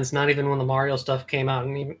opened it since, not even when the Mario stuff came out.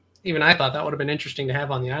 And even I thought that would have been interesting to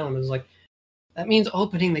have on the island. It was like, that means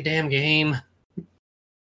opening the damn game.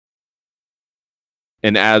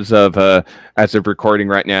 And as of recording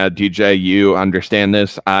right now, DJ, you understand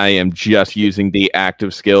this. I am just using the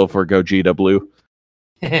active skill for Gogeta Blue.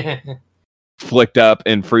 Flicked up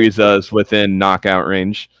and freeze us within knockout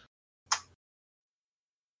range.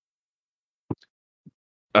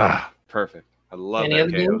 Perfect. I love Any that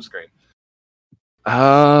other KO games? screen.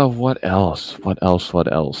 What else? What else?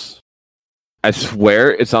 I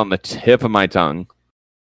swear it's on the tip of my tongue.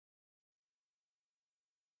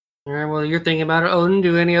 All right, well, you're thinking about it. Odin,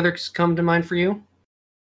 do any others come to mind for you?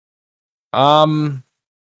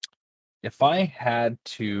 If I had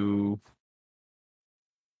to,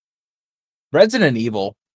 Resident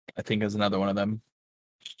Evil, I think is another one of them.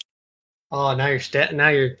 Oh, now you're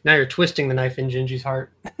twisting the knife in Gingy's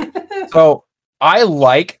heart. So I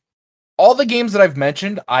like all the games that I've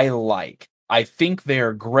mentioned. I think they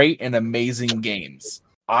are great and amazing games.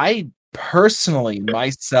 I personally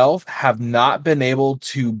myself have not been able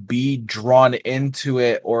to be drawn into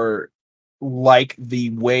it or like the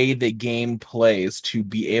way the game plays to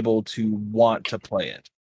be able to want to play it.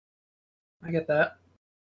 I get that.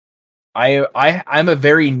 I'm a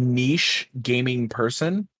very niche gaming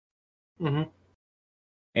person, Mm-hmm.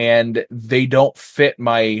 and they don't fit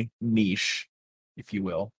my niche, if you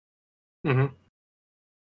will. Mm-hmm.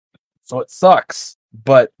 So it sucks,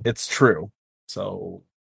 but it's true. So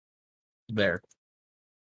there.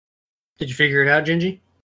 Did you figure it out, Gingy?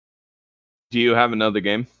 Do you have another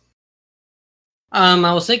game?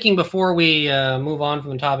 I was thinking before we move on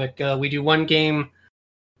from the topic, we do one game,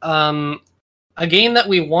 a game that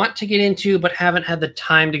we want to get into but haven't had the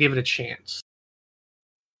time to give it a chance.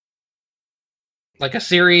 Like a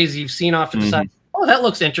series you've seen off to the side. Oh, that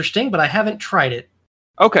looks interesting, but I haven't tried it.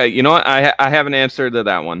 Okay, you know what? I have an answer to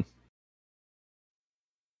that one.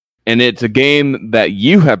 And it's a game that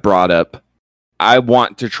you have brought up. I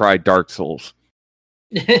want to try Dark Souls.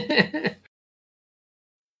 I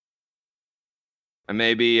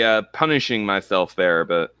may be punishing myself there,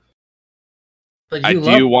 but I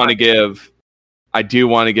do want to give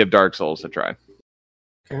Dark Souls a try.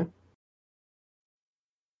 Okay.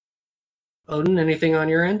 Odin, anything on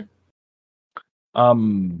your end?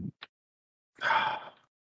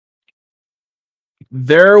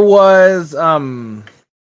 There was so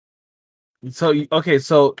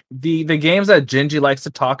the games that Gingy likes to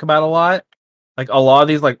talk about a lot, like a lot of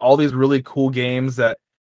these, like all these really cool games that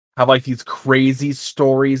have like these crazy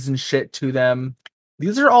stories and shit to them.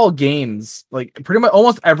 These are all games, like pretty much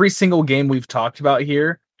almost every single game we've talked about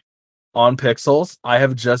here on Pixels, I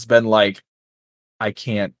have just been like, I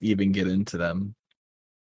can't even get into them.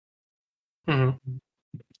 Mm-hmm.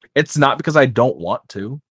 It's not because I don't want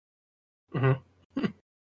to. Mm-hmm.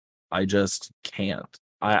 I just can't.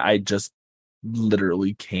 I just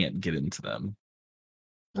literally can't get into them.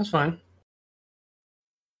 That's fine.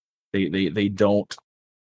 They don't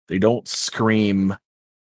scream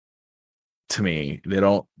to me. They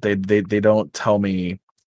don't tell me.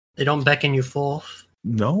 They don't beckon you forth.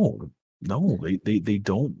 No, they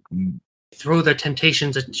don't Throw their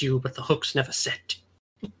temptations at you, but the hooks never set.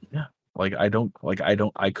 Yeah, I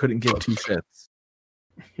couldn't give two shits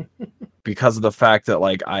because of the fact that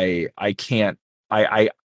like I can't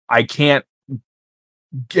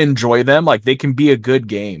enjoy them. Like they can be a good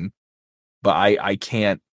game, but I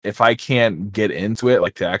can't, if I can't get into it,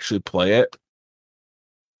 like to actually play it.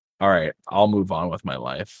 All right, I'll move on with my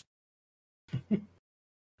life.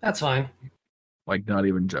 That's fine. Like not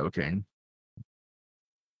even joking.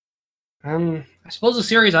 I suppose the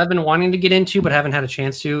series I've been wanting to get into but haven't had a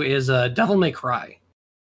chance to is Devil May Cry.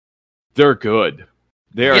 They're good.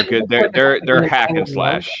 They are good. They're hack and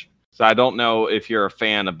slash. So I don't know if you're a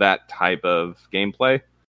fan of that type of gameplay.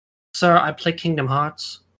 Sir, I play Kingdom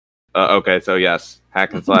Hearts. Okay, so yes,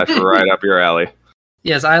 hack and slash right up your alley.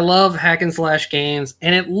 Yes, I love hack and slash games,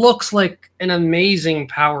 and it looks like an amazing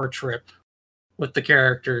power trip with the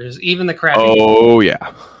characters, even the crappy. Oh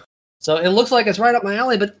yeah. So it looks like it's right up my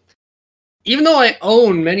alley, but even though I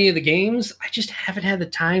own many of the games, I just haven't had the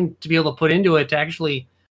time to be able to put into it to actually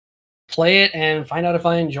play it and find out if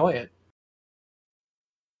I enjoy it.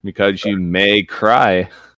 Because you may cry.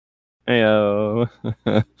 Heyo.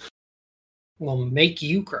 Will make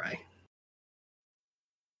you cry.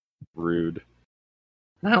 Rude.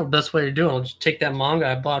 Not the best way to do it. I'll just take that manga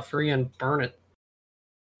I bought free and burn it.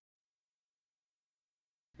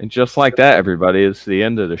 And just like that, everybody, it's the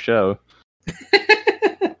end of the show.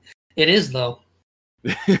 It is, though.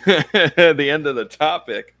 The end of the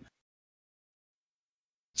topic.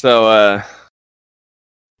 So,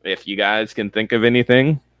 if you guys can think of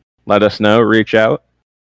anything, let us know. Reach out.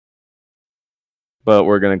 But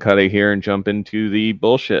we're going to cut it here and jump into the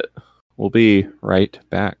bullshit. We'll be right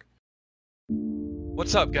back.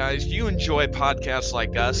 What's up, guys? Do you enjoy podcasts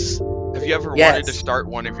like us? Have you ever Yes. wanted to start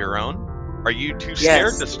one of your own? Are you too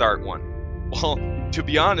scared Yes. to start one? Well, to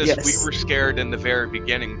be honest, Yes. we were scared in the very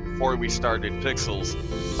beginning before we started Pixels,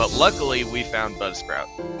 but luckily we found Buzzsprout.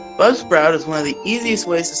 Buzzsprout is one of the easiest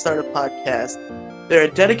ways to start a podcast. They're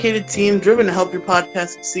a dedicated team driven to help your podcast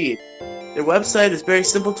succeed. Their website is very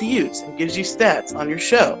simple to use and gives you stats on your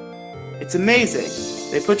show. It's amazing.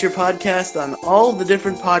 They put your podcast on all the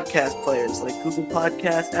different podcast players like Google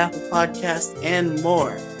Podcasts, Apple Podcasts, and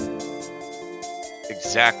more.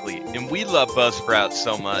 Exactly, and we love Buzzsprout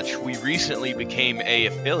so much, we recently became a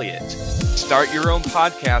affiliate. Start your own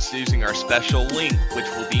podcast using our special link, which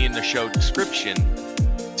will be in the show description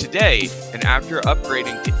today, and after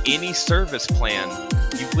upgrading to any service plan,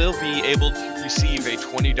 you will be able to receive a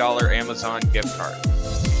 $20 Amazon gift card.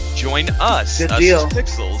 Join us, Good us deal.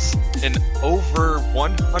 Pixels, and over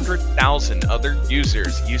 100,000 other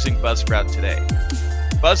users using Buzzsprout today.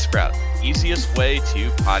 Buzzsprout, easiest way to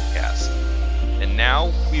podcast. And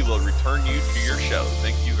now we will return you to your show.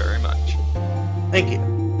 Thank you very much. Thank you.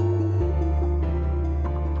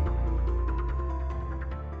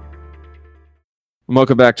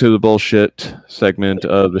 Welcome back to the bullshit segment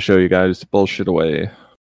of the show, you guys. Bullshit away.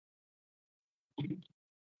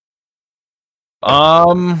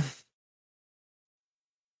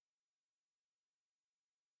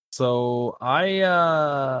 So I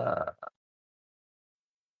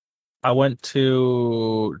went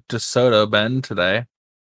to DeSoto Bend today.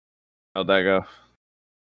 How'd that go?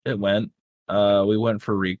 It went. We went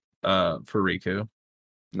for Riku.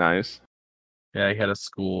 Nice. Yeah, he had a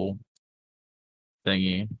school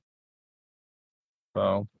thingy.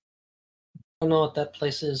 So I don't know what that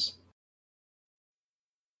place is.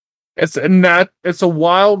 it's a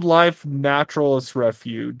wildlife naturalist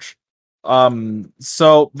refuge.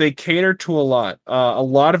 So they cater to a lot. A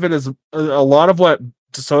lot of what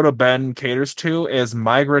DeSoto Bend caters to is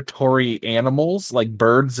migratory animals like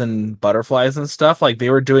birds and butterflies and stuff. Like they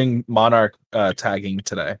were doing monarch tagging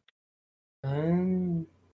today.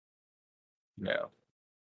 Yeah.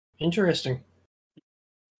 Interesting.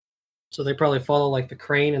 So they probably follow like the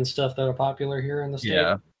crane and stuff that are popular here in the state.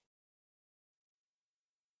 Yeah.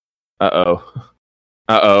 Uh-oh,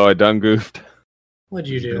 I done goofed. What'd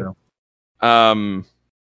you do?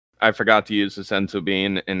 I forgot to use the senso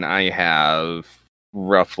bean, and I have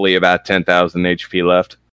roughly about 10,000 HP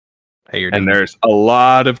left. Hey, And there's a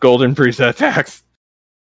lot of golden preset attacks.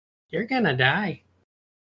 You're gonna die.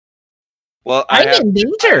 Well, I'm in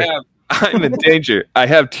danger. I'm in danger. I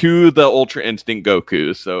have 2 of the Ultra Instinct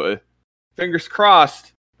Gokus, so fingers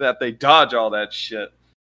crossed that they dodge all that shit.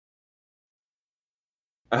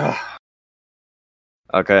 Ugh.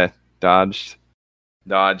 Okay, dodged.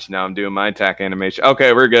 Dodge. Now I'm doing my attack animation.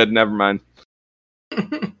 Okay, we're good. Never mind.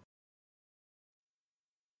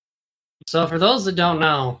 So for those that don't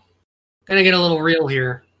know, gonna get a little real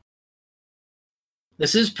here.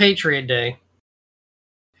 This is Patriot Day.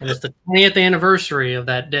 And it's the 20th anniversary of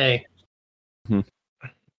that day. Hmm.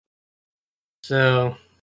 So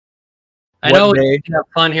I What know day? we have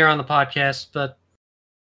fun here on the podcast, but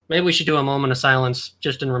maybe we should do a moment of silence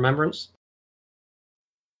just in remembrance.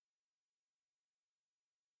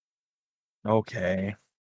 Okay.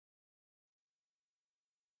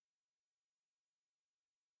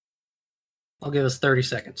 I'll give us 30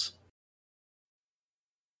 seconds.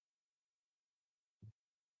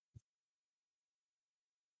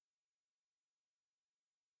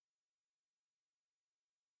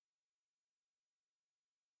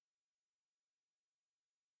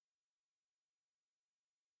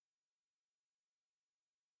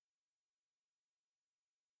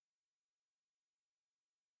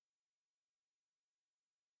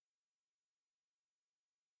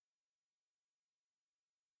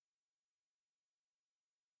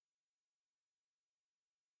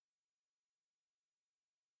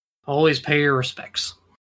 Always pay your respects.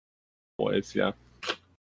 Always, yeah.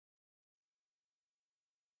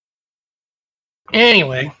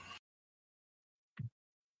 Anyway,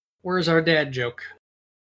 where's our dad joke?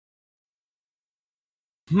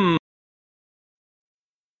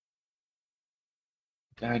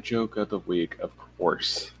 Dad joke of the week, of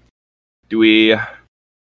course. Do we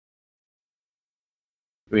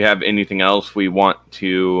have anything else we want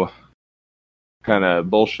to kind of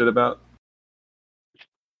bullshit about?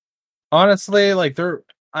 Honestly, like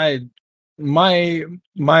my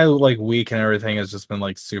like week and everything has just been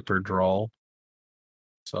like super droll.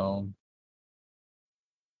 So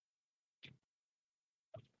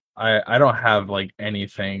I don't have like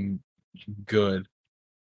anything good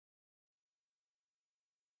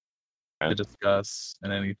to discuss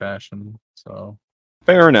in any fashion. So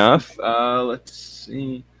Fair enough. Let's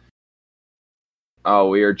see. Oh,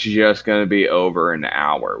 we are just going to be over an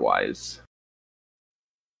hour wise.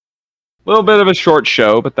 A little bit of a short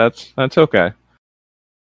show, but that's okay.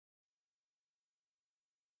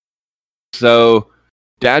 So,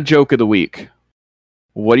 dad joke of the week.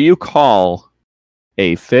 What do you call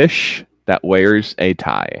a fish that wears a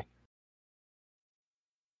tie?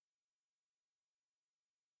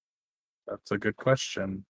 that's a good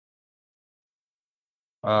question.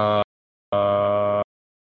 A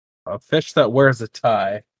fish that wears a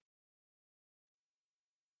tie.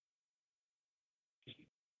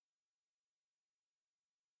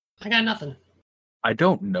 I got nothing. I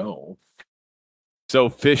don't know.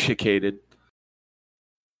 Sophisticated.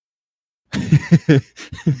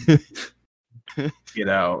 Get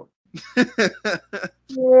out.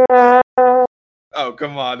 Oh,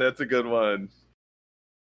 come on. That's a good one.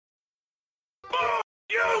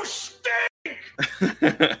 You stink!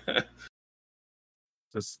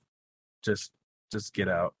 Just get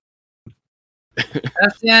out.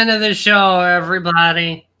 That's the end of the show,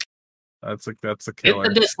 everybody. That's a Hit killer.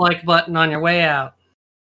 the dislike button on your way out.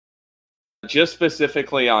 Just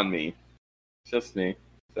specifically on me. Just me.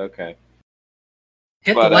 It's okay.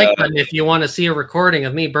 Hit But, the like button if you want to see a recording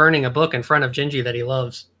of me burning a book in front of Gingy that he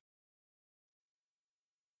loves.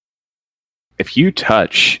 If you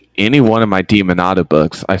touch any one of my Demonata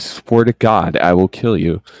books, I swear to God, I will kill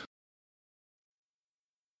you.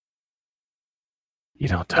 You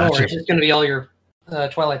don't Don't touch worry, it. it's just going to be all your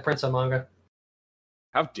Twilight Princess manga.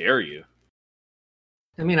 How dare you?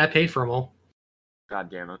 I mean, I paid for them all.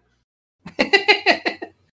 God damn it.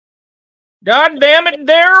 God damn it,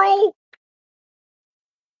 Daryl!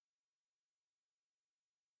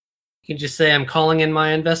 You can just say I'm calling in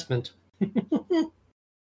my investment.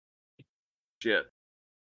 Shit.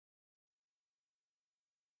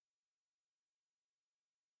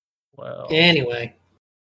 Well, Anyway,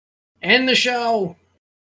 end the show.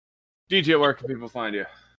 DJ, where can people find you?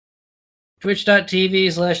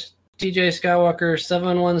 Twitch.tv/TJ Skywalker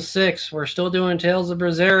 716. We're still doing Tales of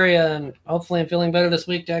Berseria, and hopefully I'm feeling better this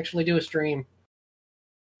week to actually do a stream.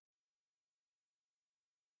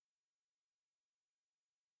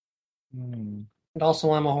 And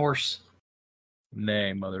also, I'm a horse.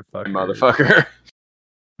 nay, motherfucker. Motherfucker.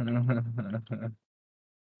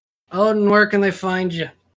 Odin, where can they find you?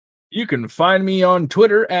 You can find me on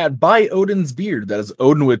Twitter at @ByOdinsBeard. That is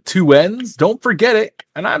Odin with 2 N's. Don't forget it,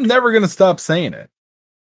 and I'm never going to stop saying it.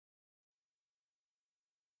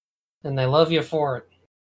 And they love you for it.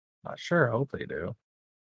 I sure hope they do.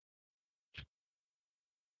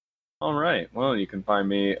 All right. Well, you can find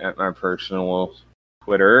me at my personal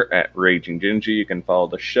Twitter at Raging Gingy. You can follow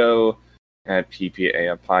the show at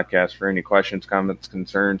PPAF Podcast for any questions, comments,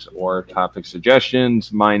 concerns, or topic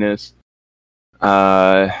suggestions. Minus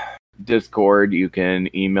Discord, you can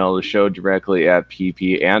email the show directly at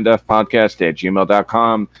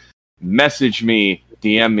ppandfpodcast@gmail.com. Message me,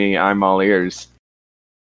 DM me, I'm all ears.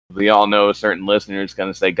 We all know a certain listener is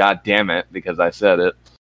going to say, God damn it, because I said it.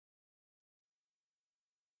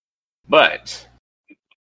 But,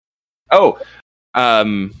 because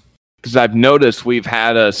I've noticed we've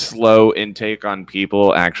had a slow intake on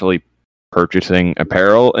people actually purchasing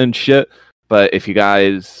apparel and shit. But if you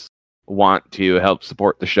guys want to help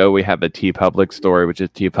support the show, we have a TeePublic store, which is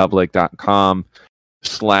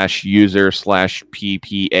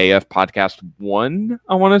teepublic.com/user/PPAF podcast 1,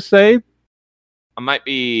 I want to say. I might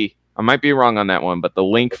be wrong on that one, but the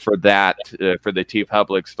link for that, for the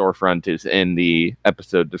TeePublic storefront, is in the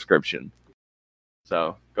episode description.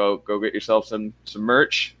 So go get yourself some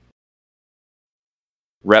merch.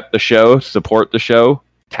 Rep the show, support the show,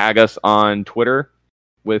 tag us on Twitter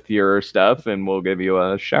with your stuff, and we'll give you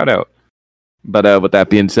a shout out. But with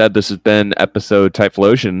that being said, this has been episode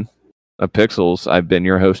Typhlosion of Pixels. I've been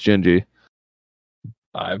your host, Gingy.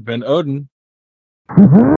 I've been Odin.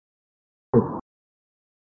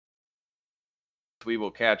 We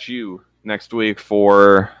will catch you next week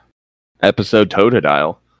for episode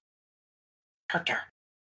Totodile.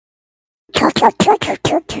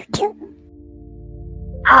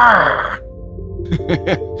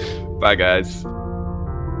 Bye, guys.